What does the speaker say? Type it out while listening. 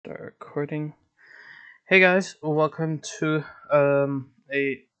Recording. Hey guys, welcome to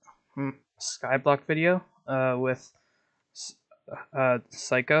a skyblock video with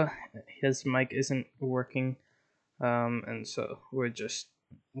Psycho. His mic isn't working, and so we're just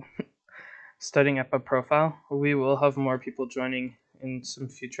starting up a profile. We will have more people joining in some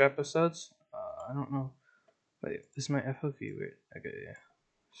future episodes. I don't know. Wait, is my FOV weird? Okay, yeah.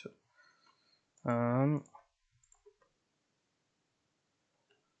 So,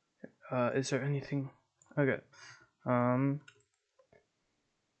 is there anything? Okay.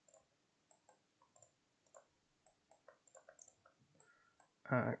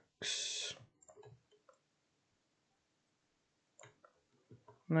 X.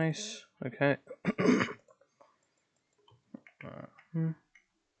 Nice. Okay.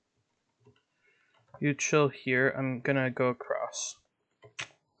 You chill here. I'm gonna go across.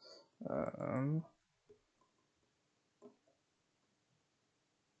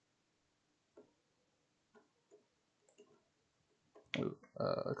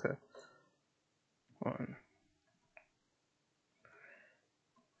 Okay. 1,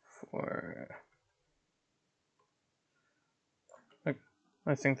 4. Okay.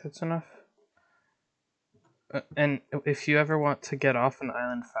 I think that's enough. And if you ever want to get off an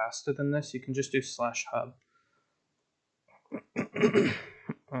island faster than this, you can just do /hub.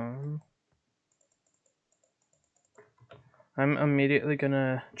 I'm immediately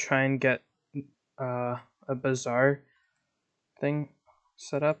gonna try and get a bazaar thing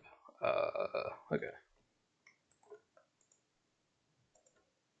set up. Okay.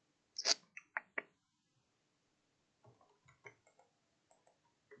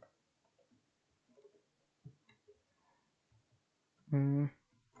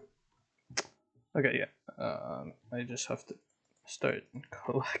 Okay, yeah. I just have to start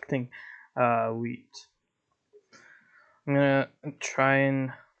collecting wheat. I'm gonna try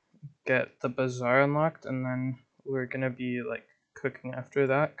and get the bazaar unlocked, and then we're gonna be like cooking after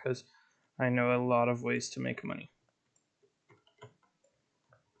that because I know a lot of ways to make money.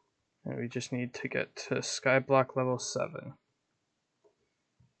 And we just need to get to skyblock level 7.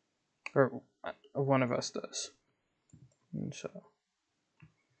 Or one of us does. And so.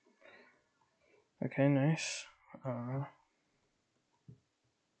 Okay, nice.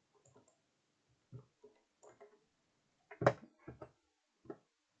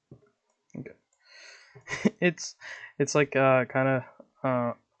 Okay. it's like kind of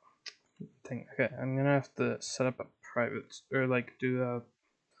thing. Okay, I'm gonna have to set up a private or like do a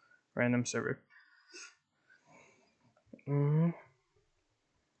random server. I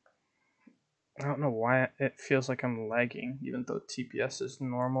don't know why it feels like I'm lagging, even though TPS is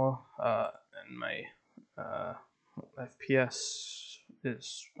normal, and my FPS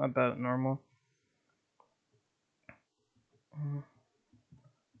is about normal.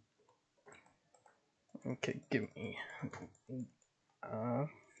 Okay, give me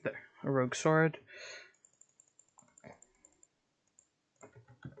there, a rogue sword.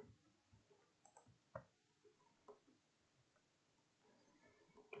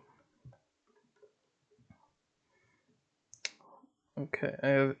 Okay, I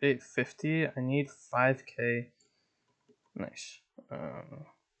have 850. I need 5k. Nice.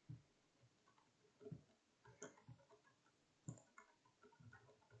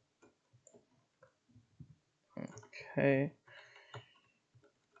 Okay.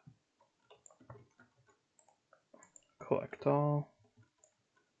 Collect all.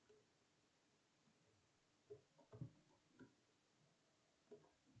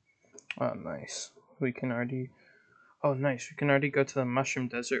 Oh, nice. We can already. Oh, nice. We can already go to the mushroom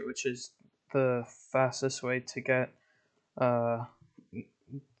desert, which is the fastest way to get the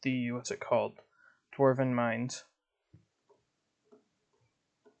what's it called? Dwarven mines.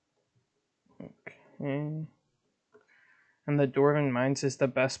 Okay. And the Dwarven Mines is the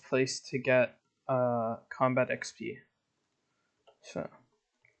best place to get combat XP. So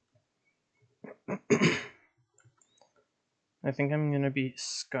I think I'm gonna be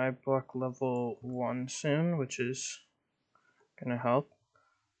skyblock level 1 soon, which is gonna help.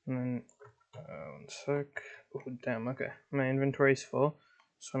 And then 1 sec. Oh damn, okay. My inventory's full,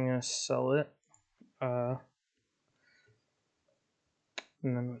 so I'm gonna sell it. And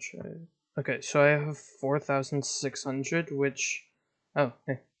then what should I? Okay, so I have 4,600, which oh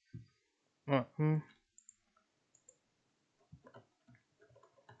hey.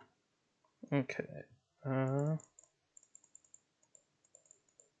 Okay.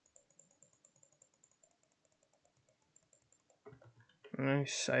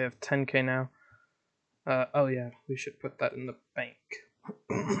 Nice. I have 10k now. Oh yeah, we should put that in the bank.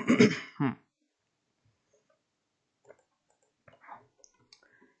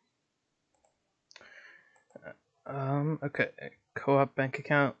 Okay, co-op bank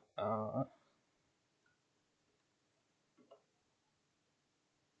account.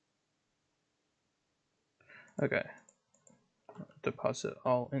 Okay, deposit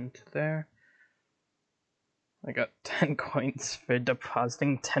all into there. I got 10 coins for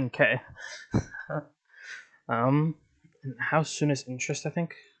depositing 10k. How soon is interest, I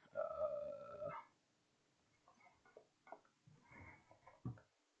think?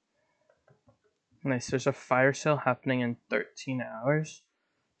 Nice, there's a fire sale happening in 13 hours.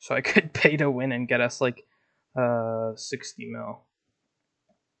 So I could pay to win and get us like 60 mil.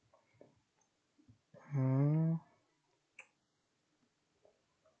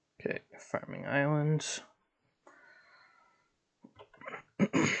 Okay, farming islands.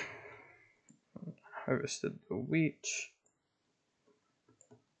 Harvested the wheat.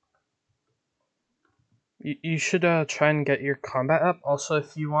 You should try and get your combat up. Also,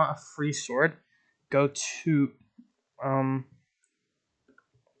 if you want a free sword, go to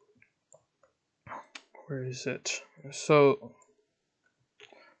where is it? So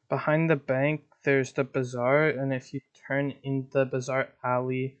behind the bank there's the bazaar, and if you turn in the bazaar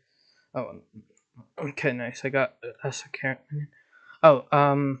alley, okay, nice. I got a second.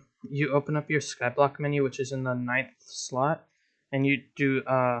 You open up your skyblock menu, which is in the 9th slot, and you do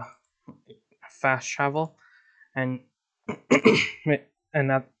fast travel, and and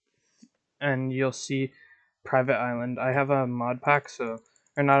that and you'll see private island. I have a mod pack, or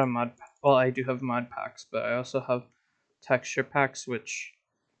not a mod. Well, I do have mod packs, but I also have texture packs, which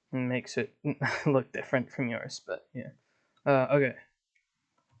makes it look different from yours. But yeah. Okay.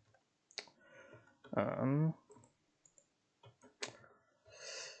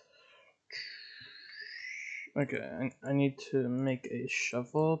 Okay, I need to make a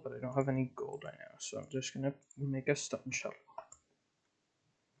shovel, but I don't have any gold right now, so I'm just gonna make a stone shovel.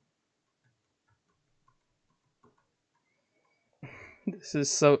 This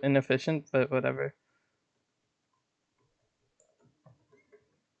is so inefficient, but whatever.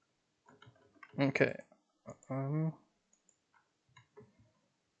 Okay.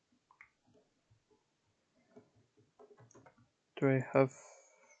 Do I have...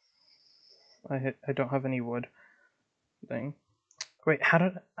 I don't have any wood thing. Wait, how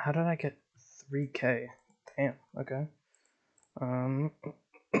did I get 3k? Damn, okay.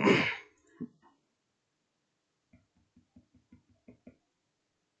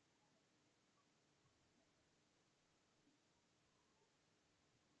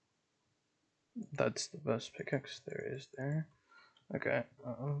 That's the best pickaxe there is there. Okay,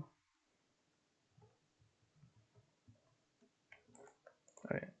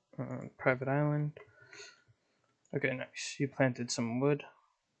 alright, private island. Okay, nice. You planted some wood.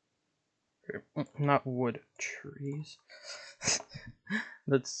 Not wood, trees.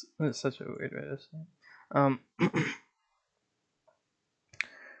 that's such a weird way to say.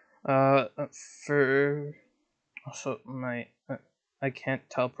 For also my I can't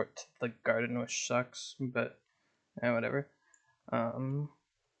teleport to the garden, which sucks, but yeah, whatever.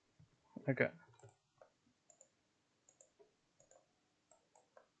 Okay.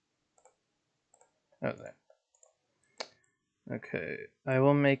 Oh, there. Okay, I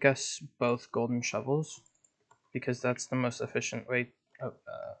will make us both golden shovels because that's the most efficient way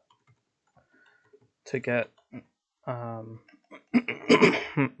to get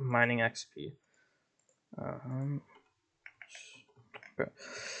mining XP.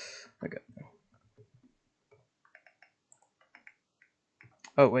 Okay.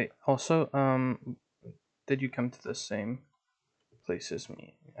 Oh wait. Also, did you come to the same place as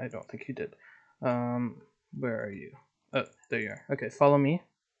me? I don't think you did. Where are you? Oh, there you are. Okay, follow me.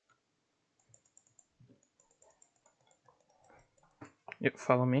 Yep,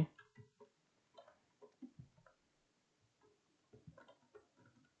 follow me.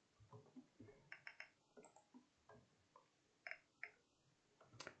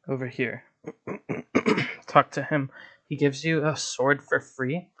 Over here. Talk to him. He gives you a sword for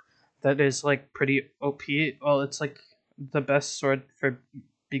free. That is like pretty OP. Well, it's like the best sword for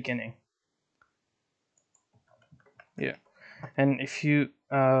beginning. Yeah. And if you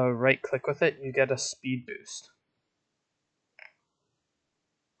right click with it, you get a speed boost.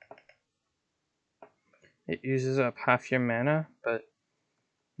 It uses up half your mana, but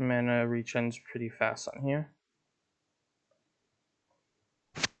mana regens pretty fast on here.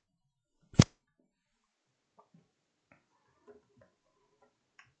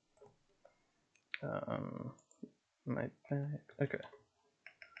 My bag. Okay.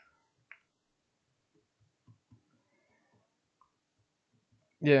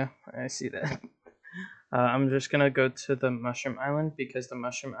 Yeah, I see that. I'm just gonna go to the Mushroom Island because the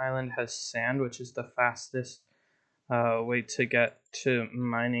Mushroom Island has sand, which is the fastest way to get to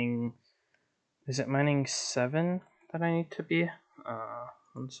mining. Is it mining 7 that I need to be?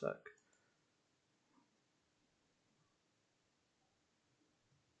 One sec.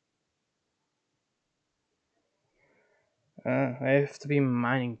 I have to be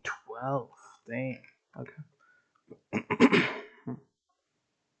mining 12. Dang. Okay.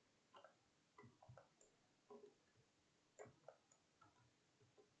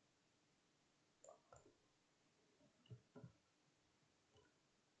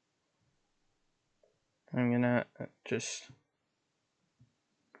 I'm gonna just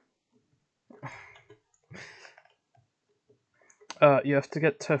you have to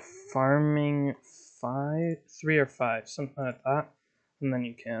get to farming 3 or 5, something like that, and then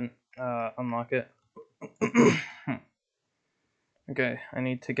you can unlock it. Okay, I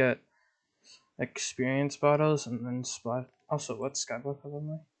need to get experience bottles and then spot. Also, what skyblock level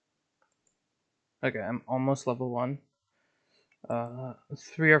am I? Okay, I'm almost level 1.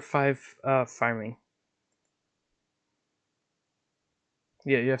 3 or 5 farming.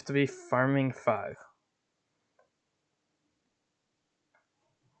 Yeah, you have to be farming 5.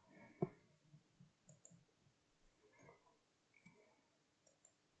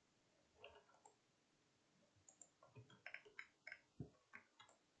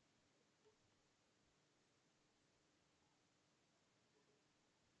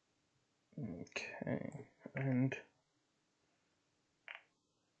 Okay, and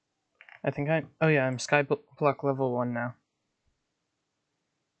I think oh yeah, I'm skyblock level 1 now.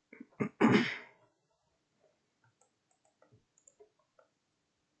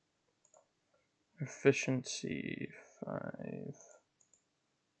 Efficiency 5.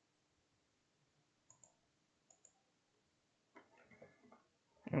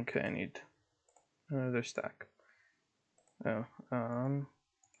 Okay, I need another stack. Oh,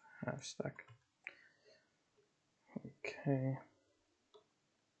 half stack. Okay.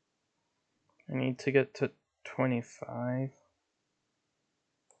 I need to get to 25.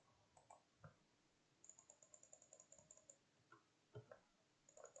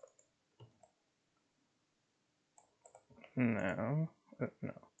 No.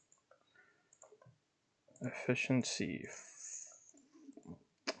 No. Efficiency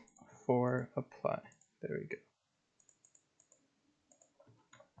 4, apply. There we go.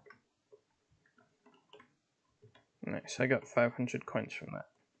 Nice, I got 500 coins from that.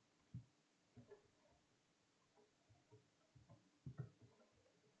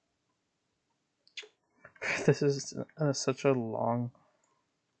 This is such a long,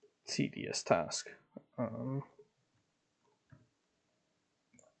 tedious task.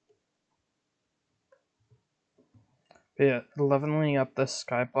 But yeah, leveling up the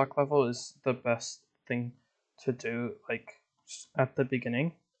skyblock level is the best thing to do, like, at the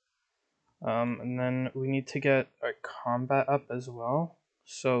beginning. And then we need to get our combat up as well.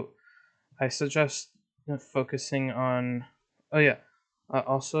 So I suggest focusing on. Oh yeah.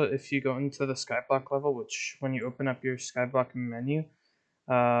 Also, if you go into the skyblock level, which when you open up your skyblock menu,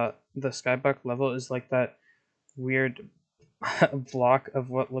 the skyblock level is like that weird block of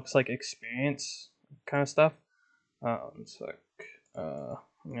what looks like experience kind of stuff. So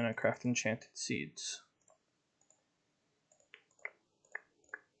I'm gonna craft enchanted seeds.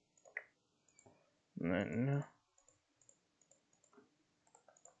 And then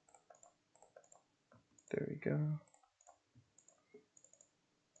there we go.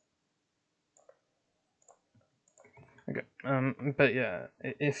 Okay. But yeah,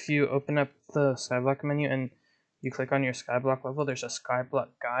 if you open up the skyblock menu and you click on your skyblock level, there's a skyblock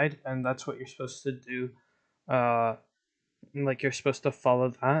guide, and that's what you're supposed to do. Like you're supposed to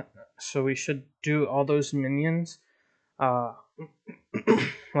follow that. So we should do all those minions.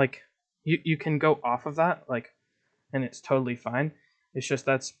 Like you can go off of that, like, and it's totally fine. It's just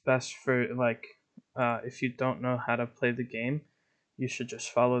that's best for like if you don't know how to play the game, you should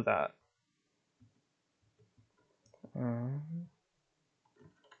just follow that.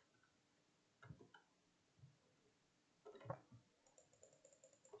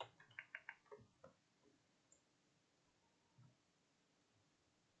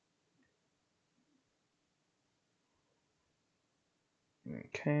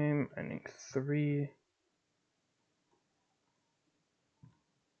 Okay, mining 3.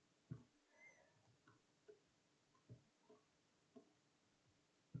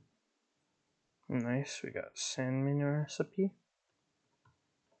 Nice, we got sand mine recipe.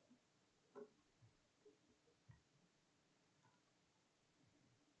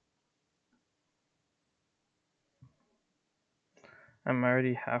 I'm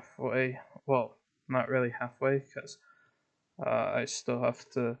already halfway. Well, not really halfway because I still have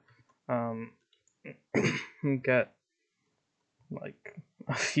to get like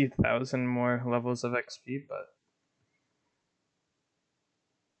a few thousand more levels of XP, but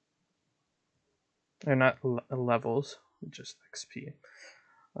they're not levels, just XP.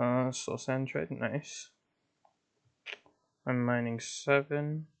 Soul Sandtrade, nice. I'm mining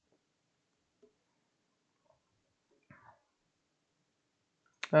 7.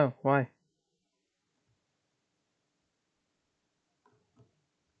 Oh, why?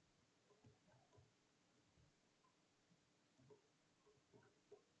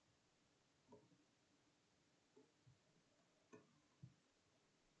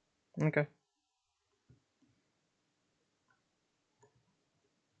 Okay.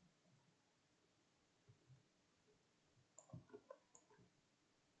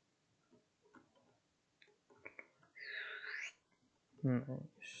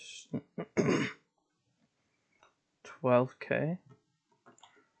 Nice. 12k.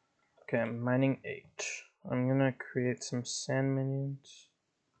 Okay, I'm mining 8. I'm gonna create some sand minions.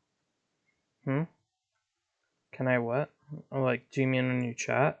 Can I what? Oh, like, G me in when you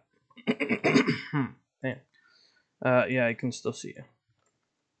chat? Yeah. Yeah, I can still see you.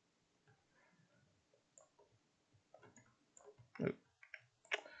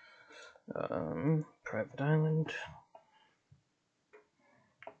 Private island.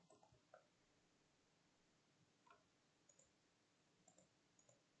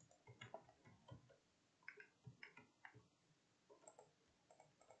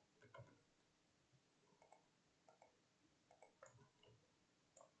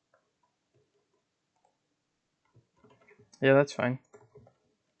 Yeah, that's fine.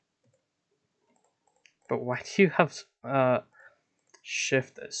 But why do you have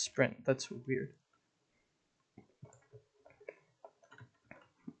shift as sprint? That's weird.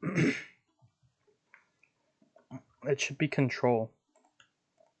 It should be control.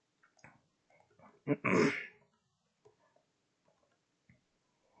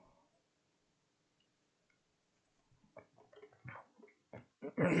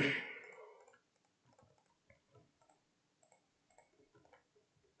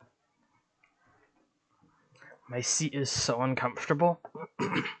 My seat is so uncomfortable.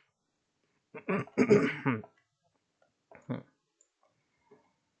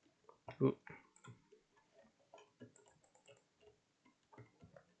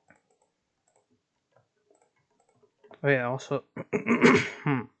 Oh yeah, also,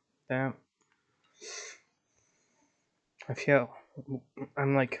 damn, I feel,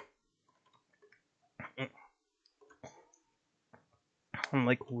 I'm like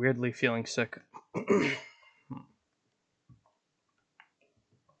weirdly feeling sick.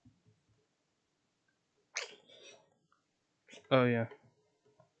 Oh yeah.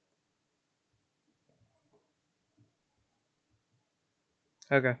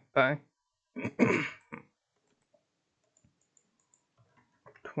 Okay, bye.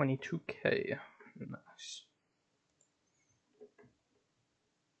 22k. Nice.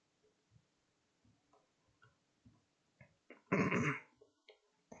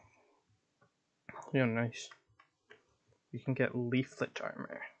 Yeah, nice. You can get leaflet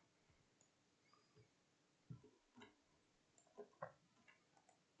armor.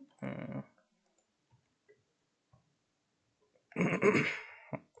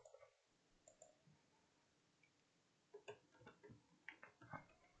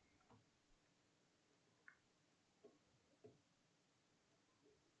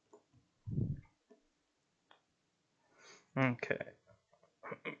 Okay.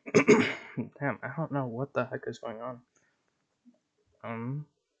 Damn, I don't know what the heck is going on.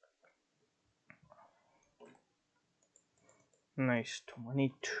 Nice,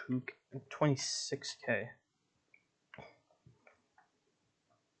 26k.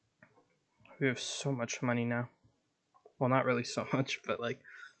 We have so much money now. Well, not really so much, but like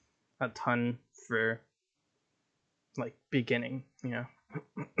a ton for like beginning, you know.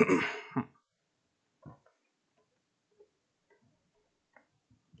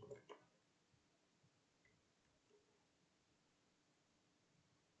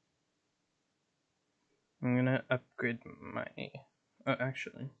 I'm gonna upgrade my. Oh,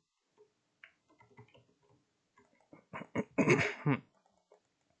 actually.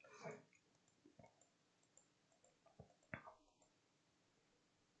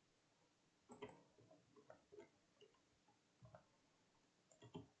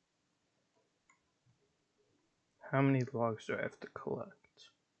 How many logs do I have to collect?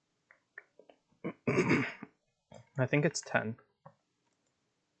 I think it's 10.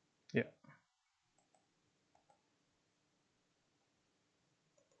 Yeah.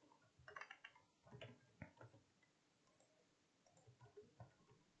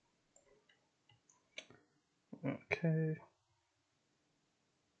 Okay.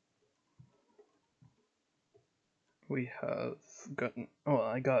 we have gotten, well,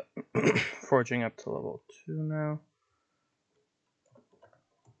 I got forging up to level 2 now.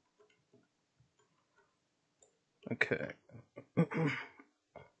 Okay.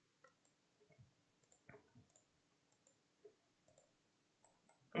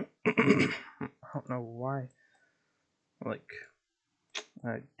 I don't know why. Like,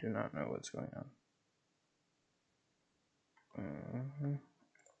 I do not know what's going on.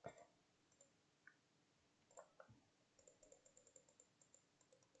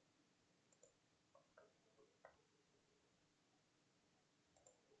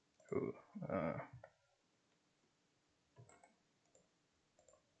 Ooh,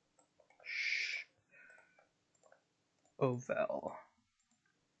 Oval.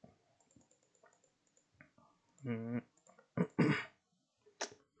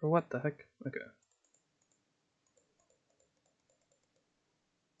 Or what the heck? Okay.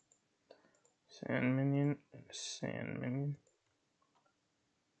 Sand minion, sand minion.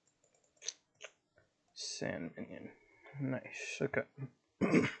 Sand minion. Nice, okay.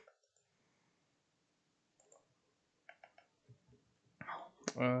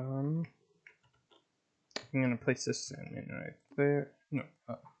 I'm gonna place this sand minion right there. No,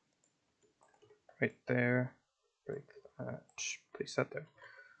 right there. Break that. Place that there.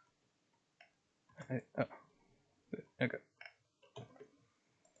 Right, okay.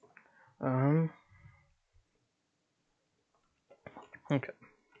 Okay.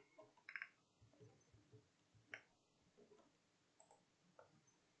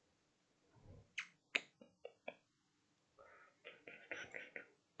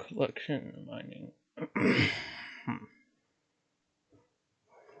 Collection mining.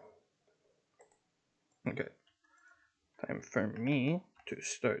 Okay. Time for me to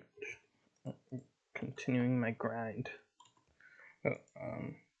start continuing my grind.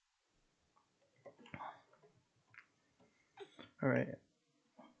 Alright.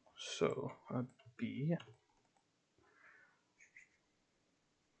 So, a B.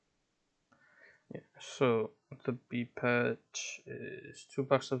 Yeah, so the B patch is 2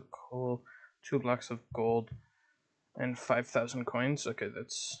 blocks of coal, 2 blocks of gold, and 5,000 coins. Okay,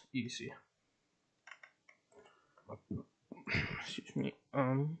 that's easy. Excuse me.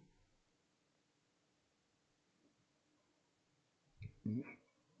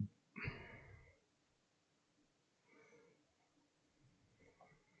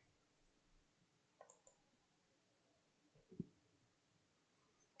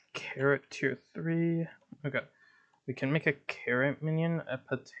 Carrot tier 3. Okay. We can make a carrot minion, a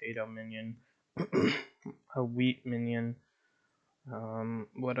potato minion, a wheat minion.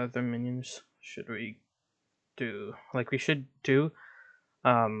 What other minions should we do? Like, we should do,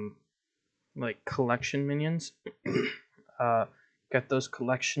 like, collection minions. Get those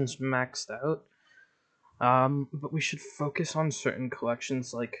collections maxed out. But we should focus on certain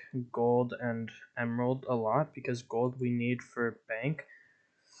collections like gold and emerald a lot, because gold we need for bank,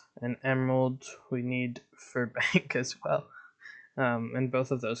 and emerald we need for bank as well. And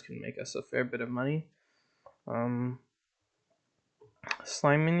both of those can make us a fair bit of money.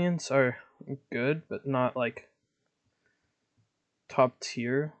 Slime minions are good, but not like top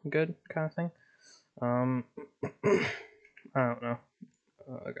tier good kind of thing. I don't know.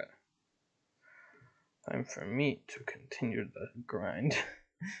 Okay. Time for me to continue the grind.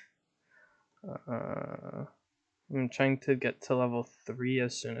 I'm trying to get to level 3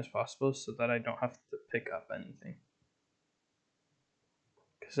 as soon as possible so that I don't have to pick up anything.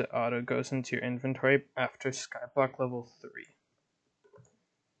 Because it auto goes into your inventory after skyblock level 3.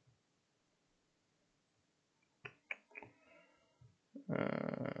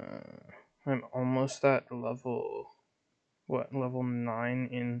 I'm almost at level, what, level 9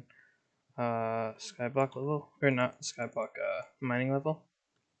 in skyblock level? Or not skyblock, mining level?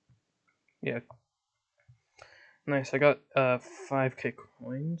 Yeah. Nice, I got 5k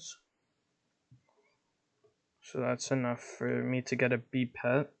coins. So that's enough for me to get a B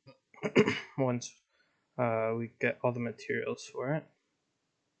pet once we get all the materials for it.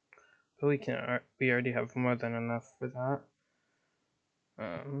 But we already have more than enough for that.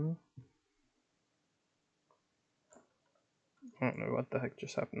 I don't know what the heck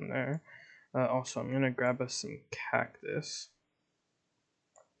just happened there. Also, I'm gonna grab us some cactus.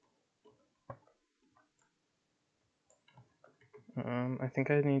 I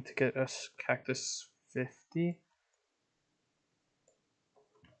think I need to get us cactus 50.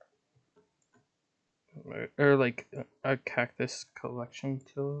 Or like a cactus collection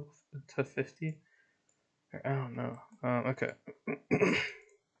to 50. Or, I don't know. Okay.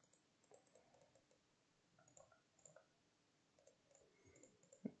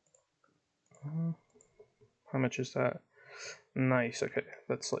 How much is that? Nice, okay,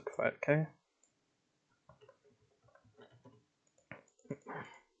 that's like 5k.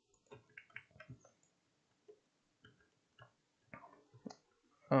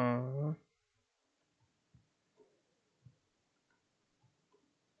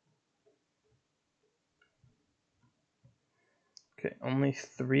 Okay, only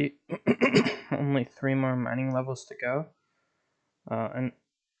 3 only 3 more mining levels to go. And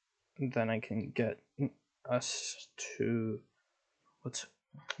then I can get us to what's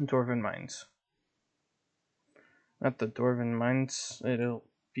Dwarven Mines. At the Dwarven Mines,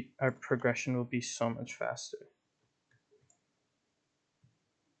 our progression will be so much faster.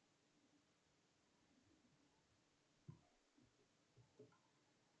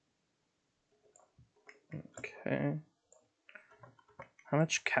 Okay. How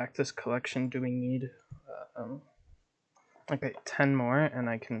much cactus collection do we need? Okay, 10 more, and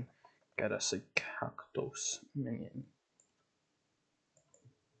I can get us a cactus minion.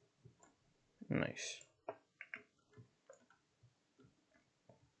 Nice.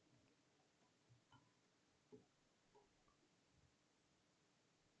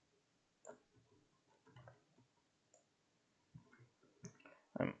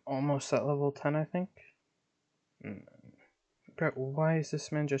 I'm almost at level 10, I think. Bro, why is this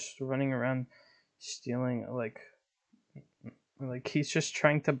man just running around stealing, like he's just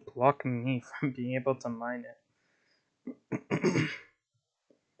trying to block me from being able to mine it.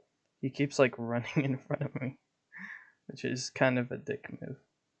 He keeps like running in front of me, which is kind of a dick move.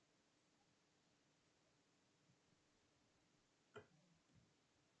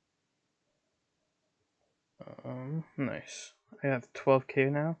 Nice. I have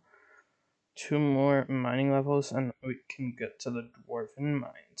 12k now. 2 more mining levels and we can get to the Dwarven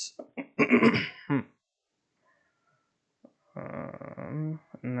Mines. And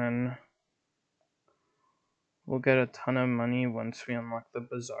then we'll get a ton of money once we unlock the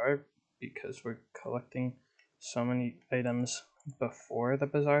bazaar, because we're collecting so many items before the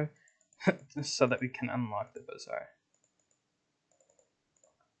bazaar so that we can unlock the bazaar.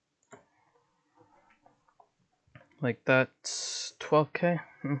 Like, that's 12k.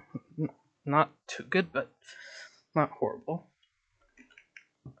 Not too good, but not horrible.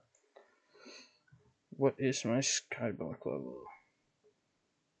 What is my skyblock level?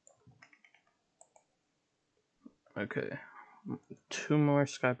 Okay, 2 more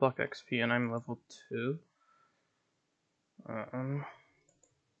skyblock XP and I'm level 2.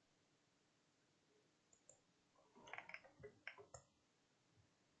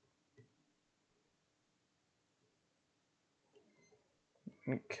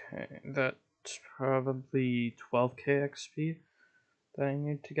 Okay, that's probably 12k XP that I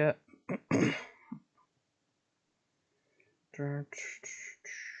need to get.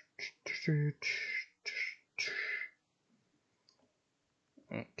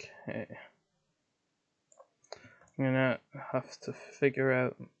 Okay. I'm gonna have to figure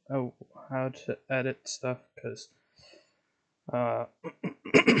out how to edit stuff, because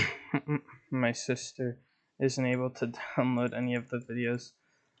my sister isn't able to download any of the videos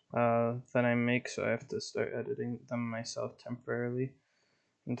that I make, so I have to start editing them myself temporarily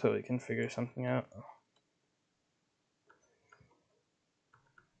until we can figure something out.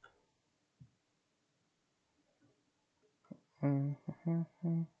 Okay.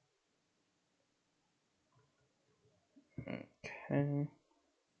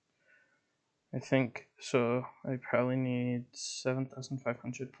 I think so. I probably need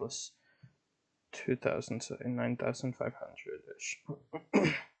 7,500 plus 2,000, so 9,500-ish.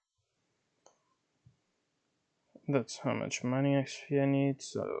 That's how much money XP I need,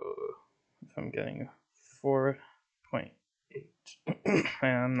 so if I'm getting 4.8,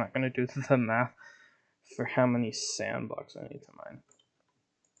 I'm not going to do the math for how many sandblocks I need to mine,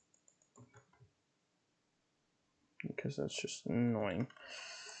 because that's just annoying.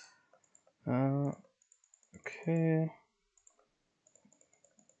 Okay.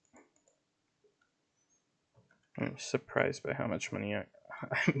 I'm surprised by how much money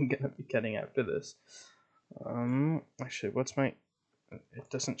I'm gonna be getting after this. Actually, what's my... It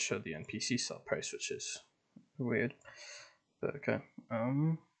doesn't show the NPC sell price, which is weird. But okay.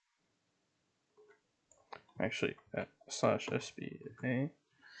 Actually, /SBA.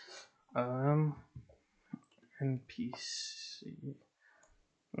 NPC.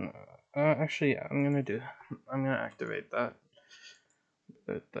 Actually, yeah, I'm gonna activate that.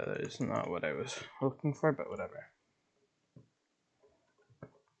 But that is not what I was looking for, but whatever.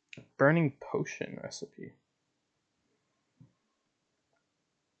 Burning potion recipe.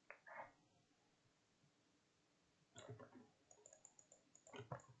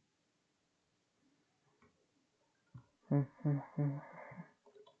 Oh,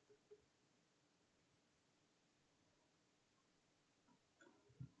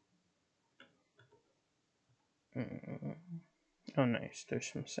 nice.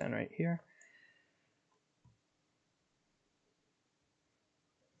 There's some sand right here.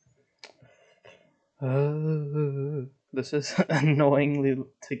 This is annoyingly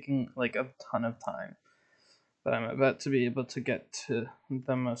taking like a ton of time. But I'm about to be able to get to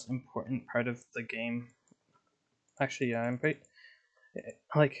the most important part of the game. Actually, yeah, I'm pretty.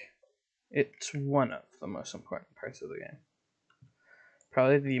 Like, it's one of the most important parts of the game.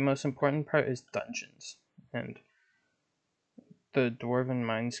 Probably the most important part is dungeons. And the dwarven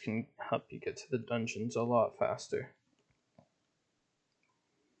mines can help you get to the dungeons a lot faster.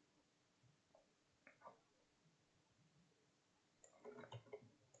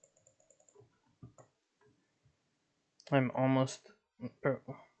 I'm almost.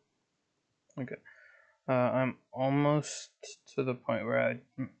 Okay. I'm almost to the point where I'd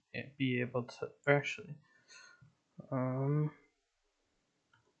be able to. Actually.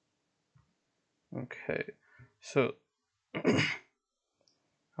 Okay. So. I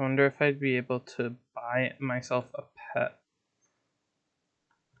wonder if I'd be able to buy myself a pet.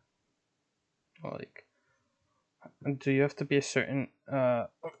 Like, do you have to be a certain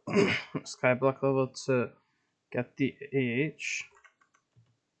skyblock level to get the AH?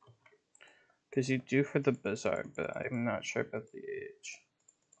 Because you do for the bazaar, but I'm not sure about the AH.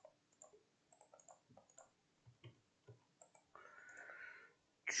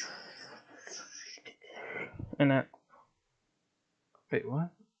 And that. Wait, what?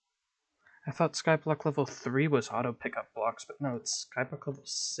 I thought skyblock level 3 was auto pickup blocks, but no, it's skyblock level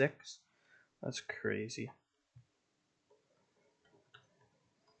 6? That's crazy.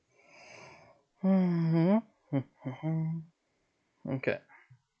 Okay.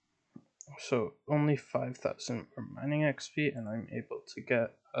 So only 5,000 more mining XP, and I'm able to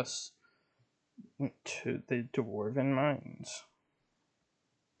get us to the dwarven mines.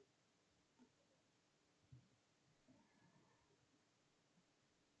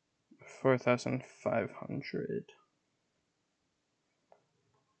 $4,500.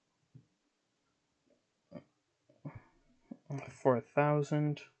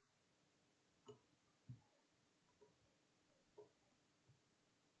 4,000.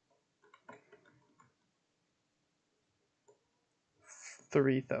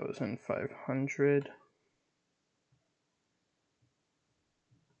 3,500.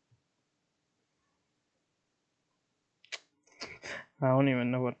 I don't even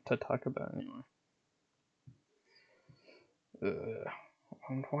know what to talk about anymore.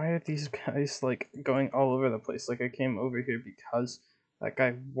 And why are these guys like going all over the place? Like, I came over here because that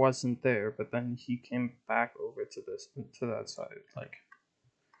guy wasn't there, but then he came back over to that side. Like,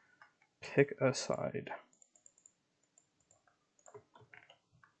 pick a side.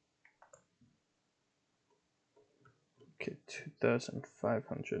 Okay,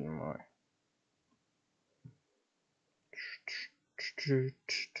 2,500 more.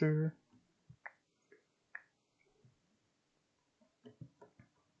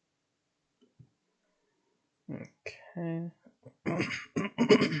 Okay.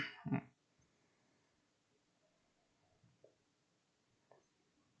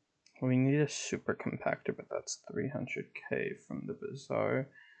 We need a super compactor, but that's 300k from the bazaar.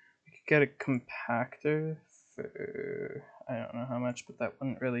 We could get a compactor for I don't know how much, but that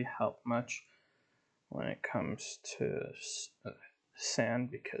wouldn't really help much when it comes to sand,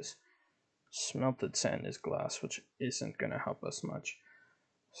 because smelted sand is glass, which isn't going to help us much.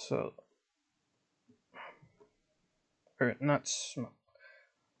 So, or not smelt.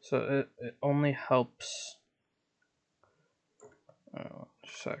 So it only helps. Oh,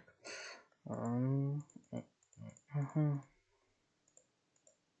 sec.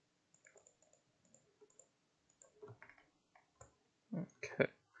 Okay.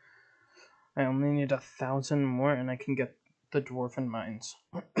 I only need 1,000 more, and I can get the dwarven mines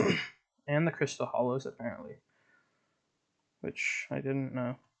and the crystal hollows apparently, which I didn't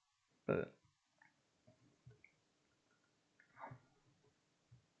know, but.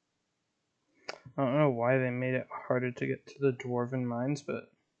 I don't know why they made it harder to get to the dwarven mines, but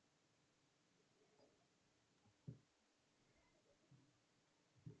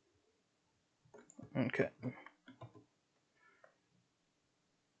okay.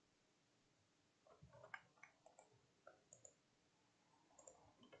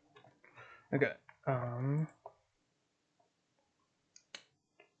 Okay.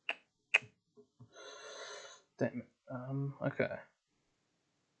 Damn it. Okay.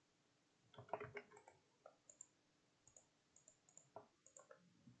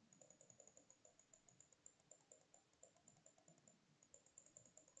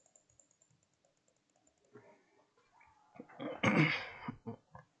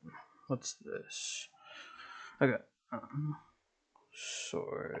 What's this? Okay.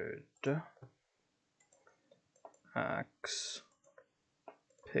 Sword, axe,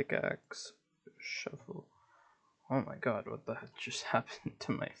 pickaxe, shovel. Oh my god, what the heck just happened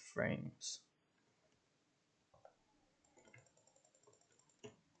to my frames?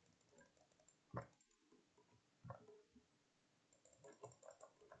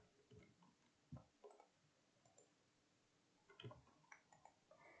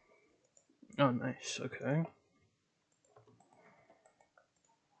 Oh, nice, okay.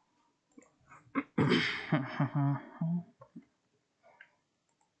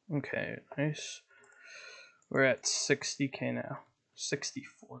 Okay, nice. We're at 60k now.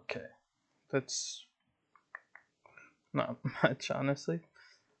 64k. That's not much, honestly.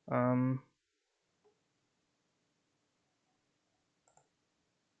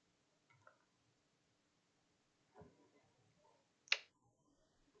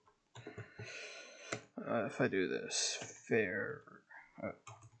 If I do this, fair.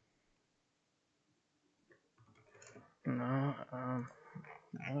 No,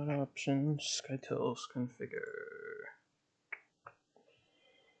 what options? SkyTools configure.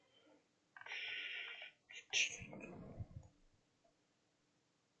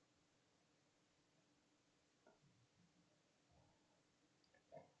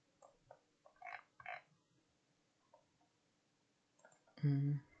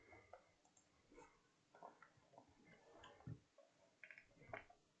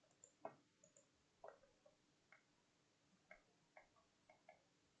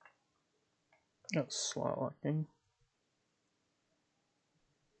 Oh, slot locking.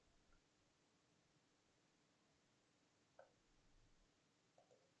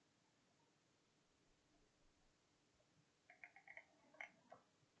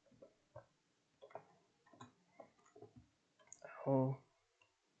 Oh.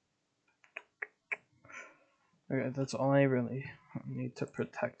 Okay, that's all I really need to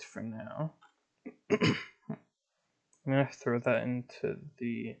protect for now. I'm gonna throw that into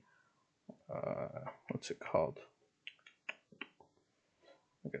the what's it called?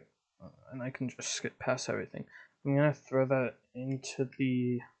 Okay, and I can just skip past everything. I'm gonna throw that into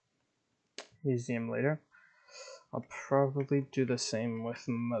the museum later. I'll probably do the same with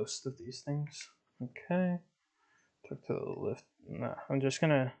most of these things. Okay, talk to the lift. No, I'm just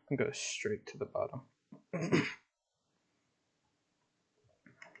gonna go straight to the bottom.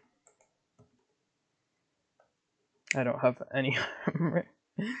 I don't have any armor,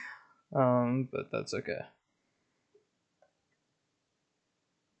 but that's okay.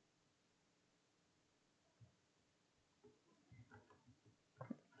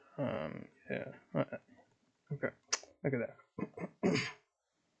 Yeah. Okay. Look at that.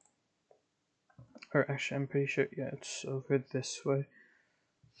 Or actually, I'm pretty sure. Yeah, it's over this way,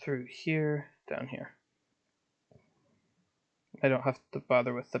 through here, down here. I don't have to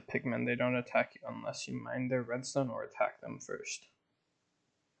bother with the pigmen. They don't attack you unless you mine their redstone or attack them first.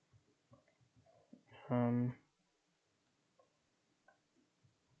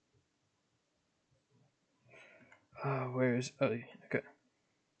 Where's oh okay.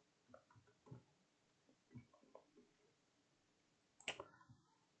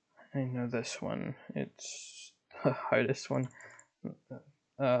 I know this one. It's the hardest one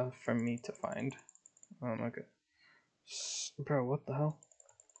for me to find. Okay. Bro, what the hell?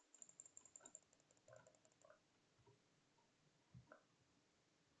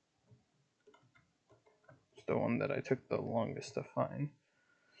 It's the one that I took the longest to find.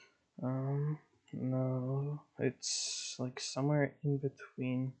 No, it's like somewhere in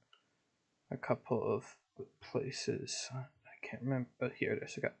between a couple of places. I can't remember, but here it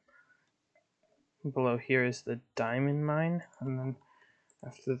is. Okay. Below here is the diamond mine, and then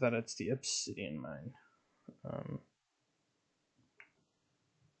after that it's the obsidian mine.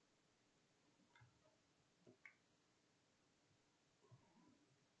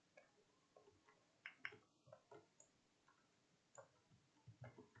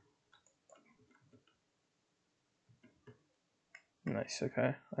 Nice,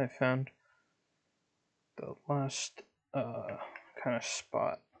 okay. I found the last kind of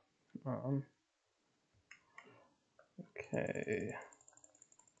spot. Okay.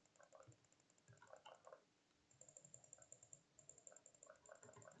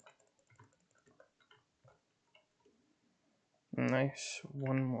 Nice.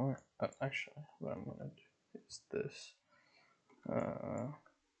 One more. Oh, actually, what I'm gonna do is this.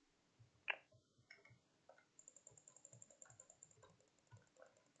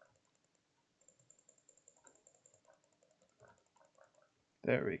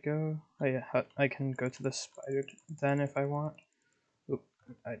 There we go. I can go to the spider then if I want.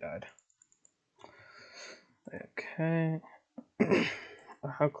 I died. Okay.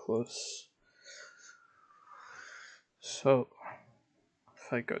 How close? So,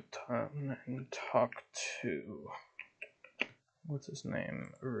 if I go down and talk to, what's his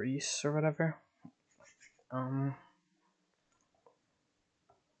name, Reese or whatever.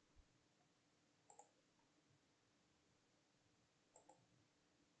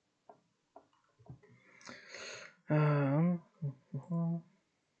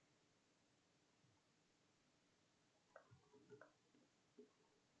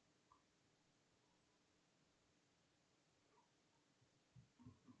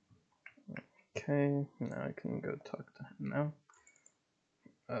 Okay, now I can go talk to him now.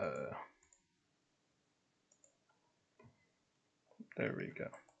 There we go.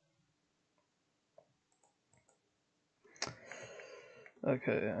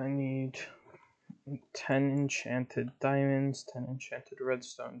 Okay, I need 10 enchanted diamonds, 10 enchanted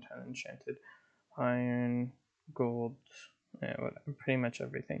redstone, 10 enchanted iron, gold, yeah, whatever, pretty much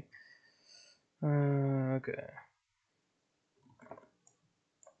everything. Okay.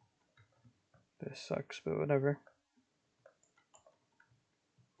 This sucks, but whatever.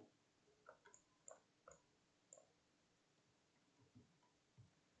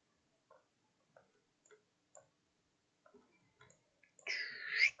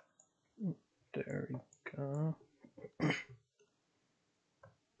 There we go.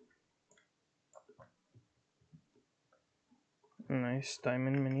 Nice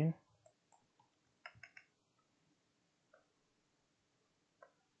diamond minion.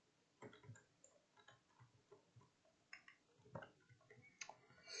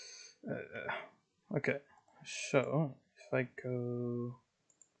 Okay, so if I go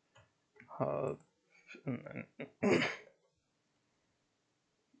hub and then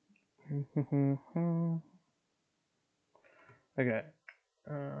okay,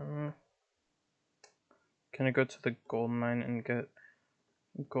 can I go to the gold mine and get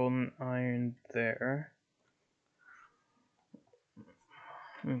golden iron there?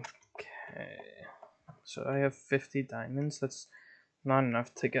 Okay, so I have 50 diamonds. That's not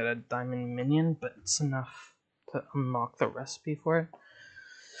enough to get a diamond minion, but it's enough to unlock the recipe for it.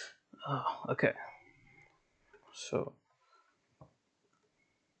 Oh, okay. So,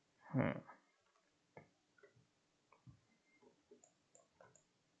 wait,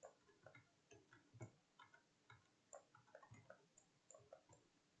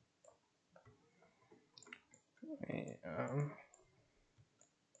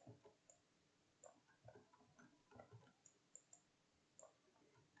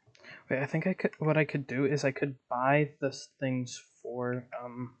 I think I could. What I could do is I could buy this things for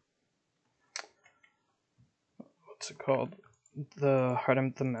what's it called? The Heart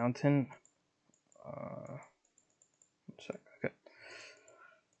of the Mountain. Check. Okay.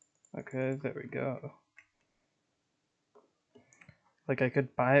 Okay, there we go. Like I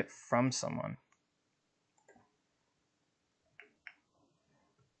could buy it from someone.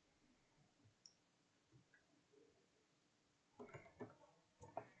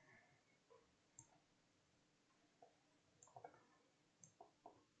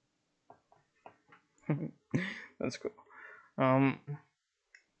 That's cool.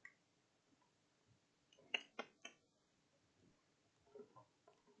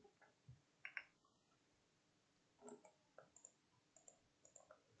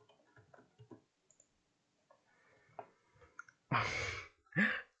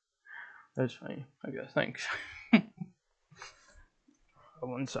 That's funny. Okay, thanks.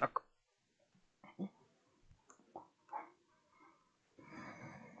 One sec.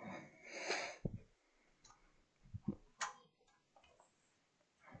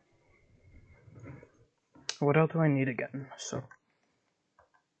 What else do I need again? So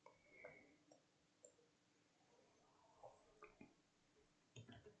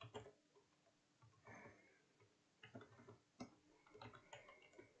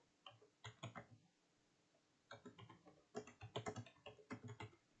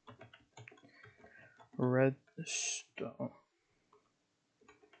redstone,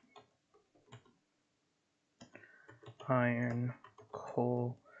 iron,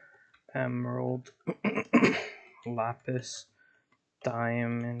 coal, emerald, lapis,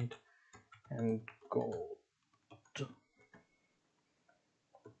 diamond, and gold.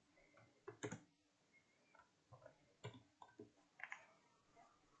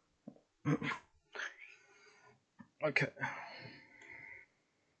 Okay.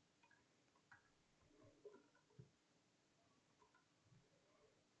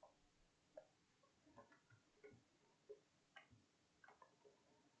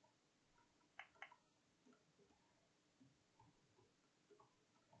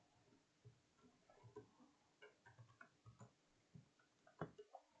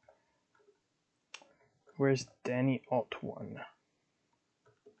 Where's Danny Alt 1?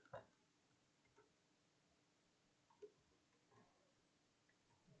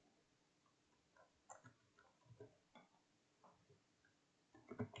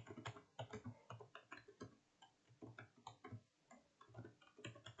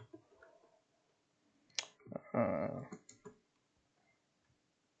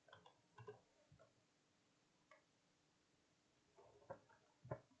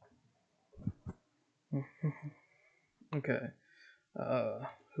 Okay.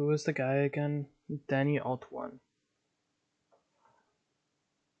 Who was the guy again? Danny Alt 1.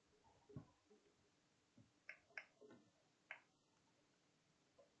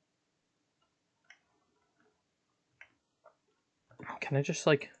 Can I just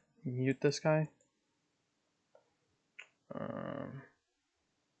like mute this guy?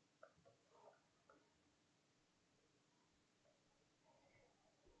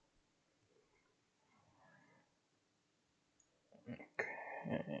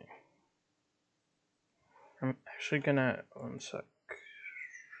 Okay. I'm actually gonna, one sec.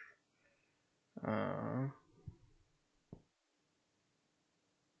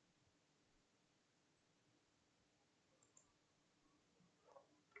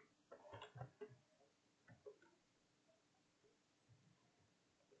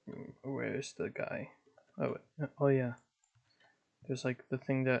 Where's the guy? Oh yeah. There's like the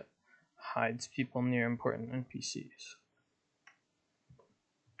thing that hides people near important NPCs.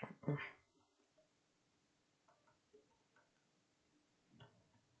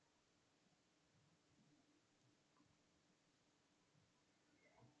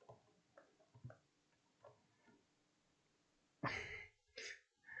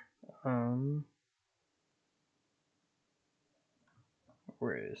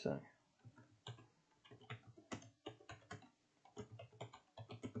 Where is that?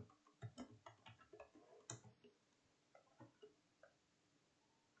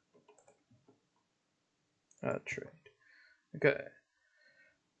 Trade. Okay.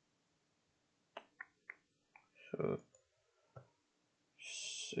 So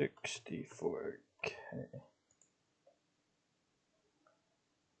 64K.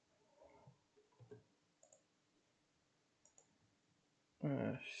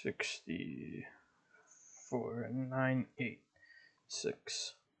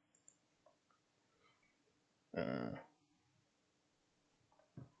 64,986.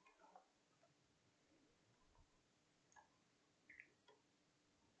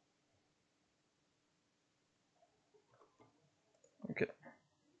 Okay.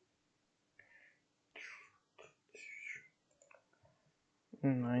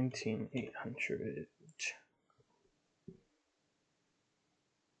 19,800.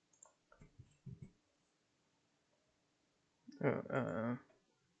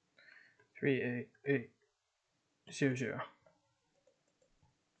 38800.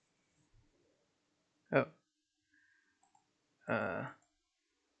 Oh.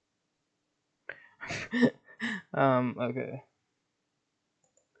 Okay.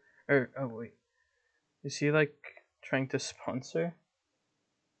 Oh wait. Is he like trying to sponsor?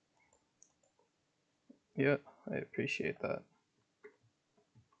 Yeah, I appreciate that.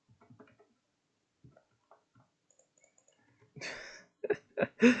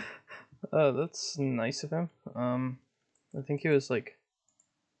 Oh, that's nice of him. I think he was like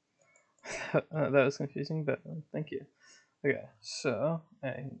that was confusing, but thank you. Okay, so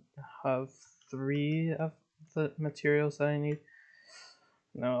I have 3 of the materials that I need.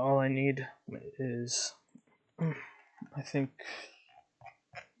 Now all I need is, I think,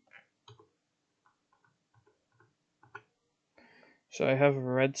 so I have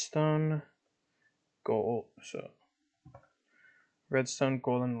redstone, gold, so redstone,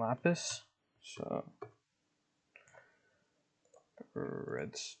 gold, and lapis. So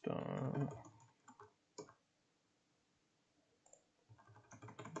redstone,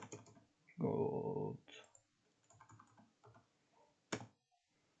 gold.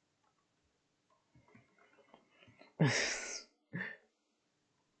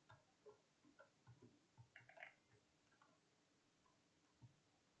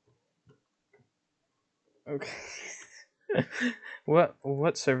 Okay.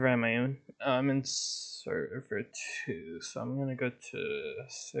 What server am I in? I'm in server 2, so I'm gonna go to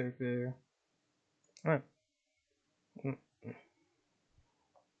server. Oh.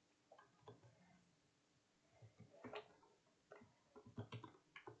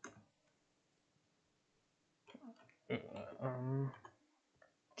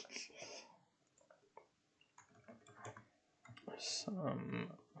 Some.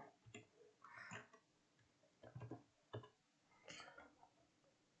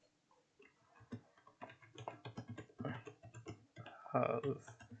 have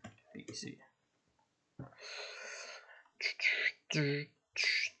BC.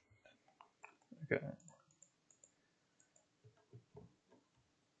 Okay.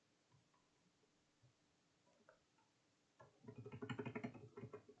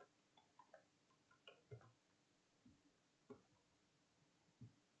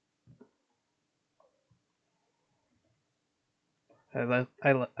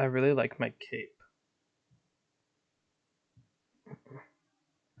 I really like my cape.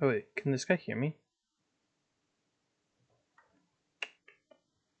 Oh wait, can this guy hear me?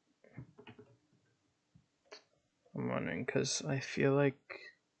 I'm wondering because I feel like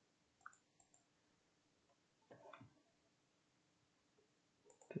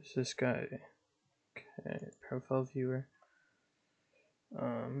there's this guy. Okay, profile viewer.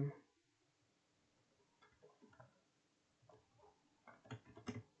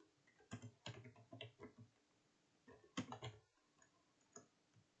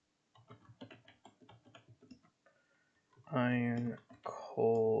 Iron,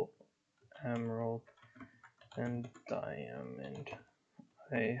 coal, emerald, and diamond.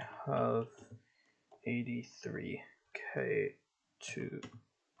 I have 83k to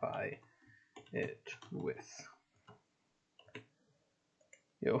buy it with.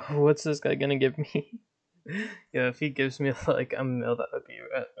 Yo, what's this guy gonna give me? Yeah, if he gives me like a mil, that would be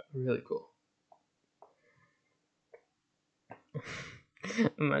really cool.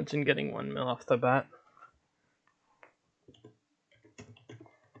 Imagine getting 1 mil off the bat.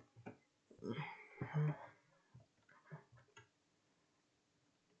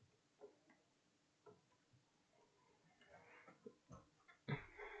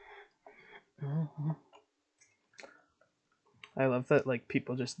 I love that like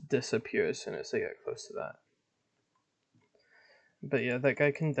people just disappear as soon as they get close to that. But yeah, that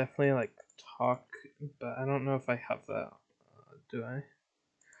guy can definitely like talk, but I don't know if I have that. Do I?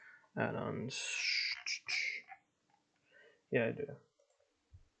 Add-ons. Yeah, I do.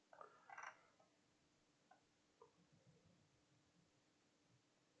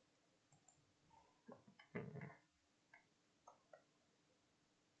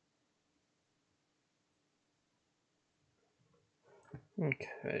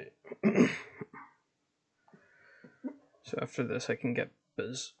 Okay. So after this, I can get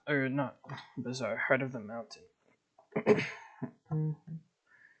not Bizarre, Heart of the Mountain.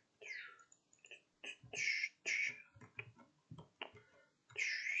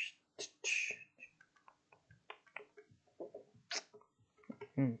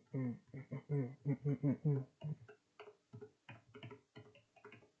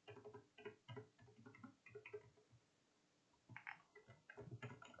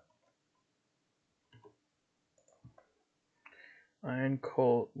 Iron,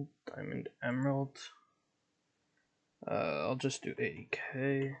 coal, diamond, emerald. I'll just do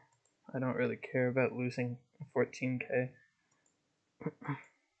 80k. I don't really care about losing 14k.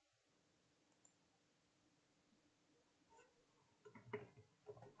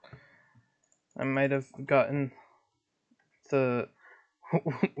 I might have gotten the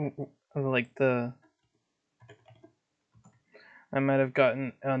I might have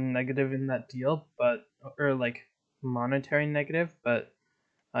gotten a negative in that deal, or like monetary negative, but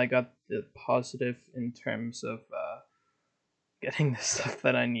I got the positive in terms of getting the stuff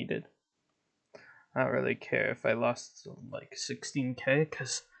that I needed. I don't really care if I lost like 16k,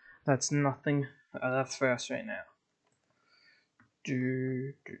 because that's nothing. That's for us right now.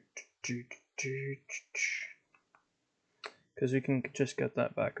 Because we can just get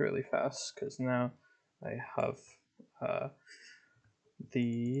that back really fast, because now I have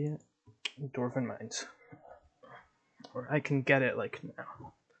the Dwarven Mines. Or I can get it like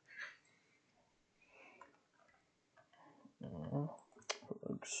now.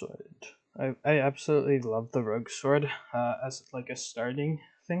 Rogue Sword. I absolutely love the Rogue Sword as like a starting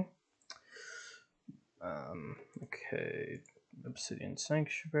thing. Okay, Obsidian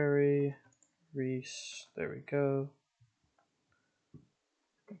Sanctuary, Reese, there we go.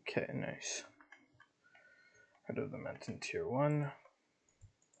 Okay, nice. Heart of the Mountain Tier 1.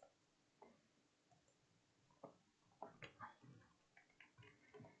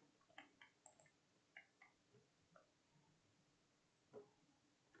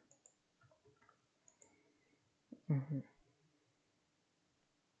 Mm-hmm.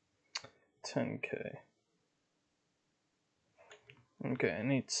 10k. Okay, I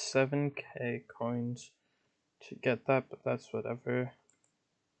need 7k coins to get that, but that's whatever.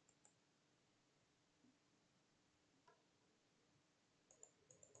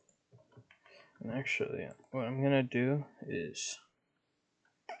 And actually, what I'm gonna do is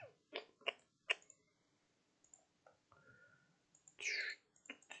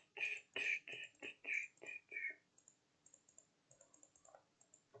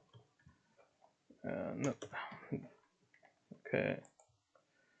Nope. Okay.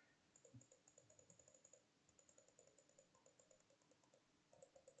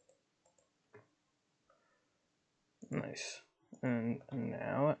 Nice. And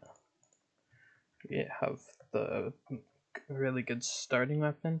now we have the really good starting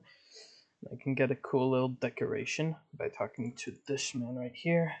weapon. I can get a cool little decoration by talking to this man right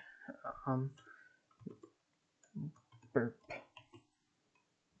here. Burp.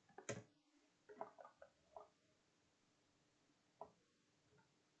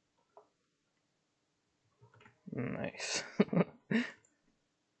 Nice.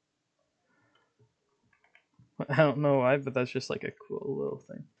 I don't know why, but that's just like a cool little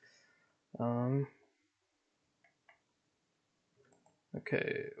thing.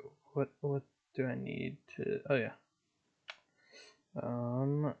 Okay, what do I need to? Oh yeah.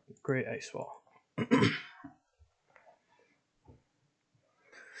 Great ice wall.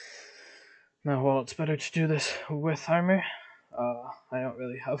 Now, while it's better to do this with armor, I don't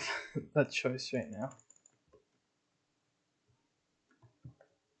really have that choice right now.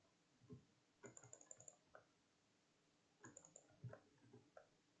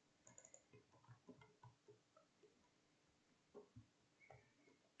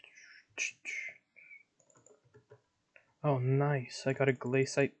 Oh, nice! I got a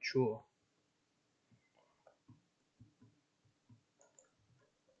glaciite jewel.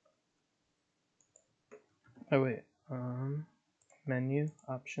 Oh wait, menu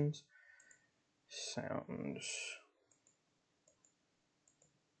options, sounds.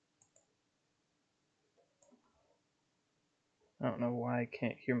 I don't know why I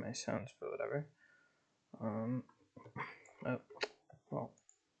can't hear my sounds, but whatever. Oh, well.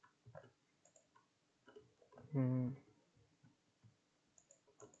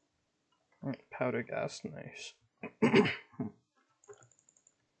 Powder gas, nice.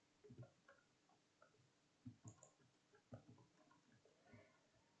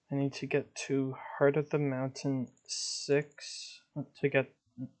 I need to get to Heart of the Mountain 6 to get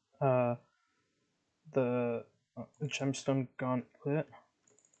the gemstone gauntlet.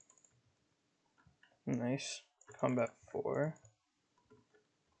 Nice. Combat 4.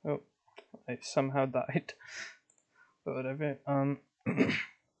 Oh, I somehow died. But whatever.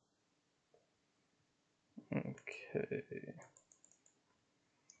 Okay.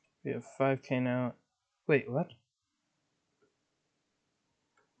 We have 5k now. Wait, what?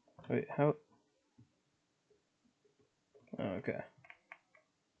 Wait, how? Oh, okay.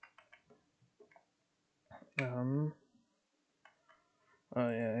 Oh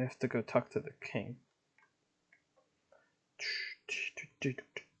yeah, I have to go talk to the king.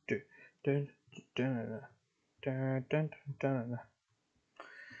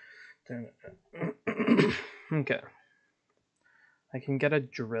 Okay. I can get a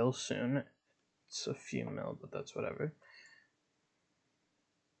drill soon. It's a few mil, but that's whatever.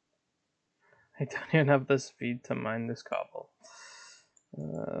 I don't even have the speed to mine this cobble.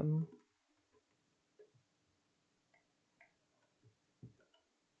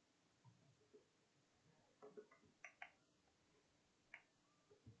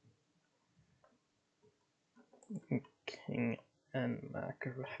 King and Mac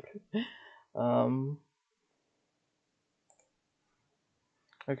or whatever.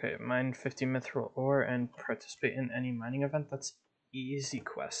 Okay, mine 50 mithril ore and participate in any mining event. That's easy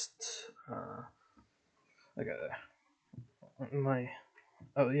quest. Okay.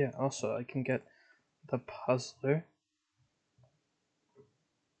 Oh yeah, also I can get the puzzler.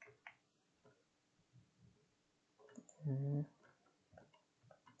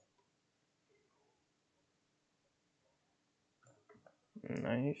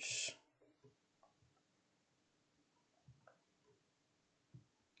 Nice.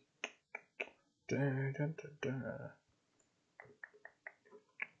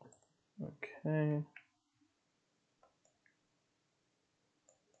 Okay.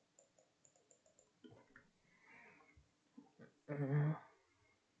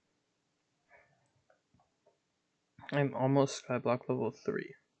 I'm almost skyblock level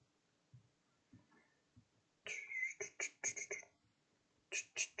 3.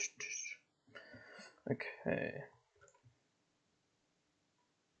 Okay.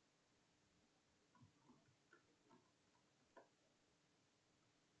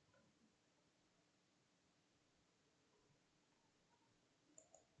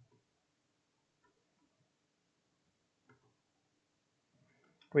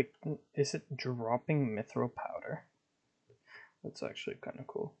 Wait, is it dropping mithril powder? That's actually kind of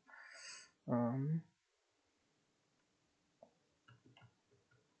cool.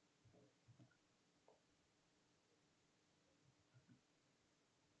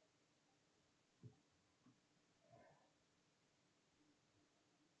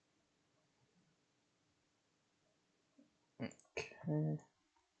 Okay.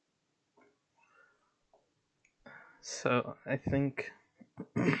 So I think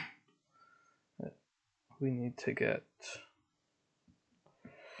we need to get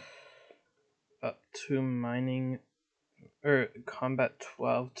up to mining or combat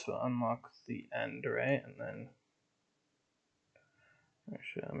 12 to unlock the end, right? And then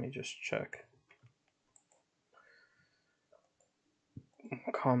actually let me just check.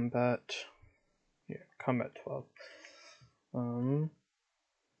 Combat, yeah, combat 12.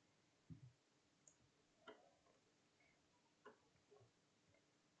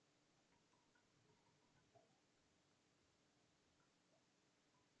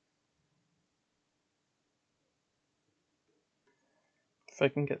 If I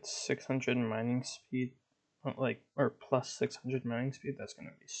can get 600 mining speed, like, or plus 600 mining speed, that's gonna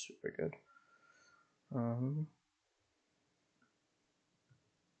be super good.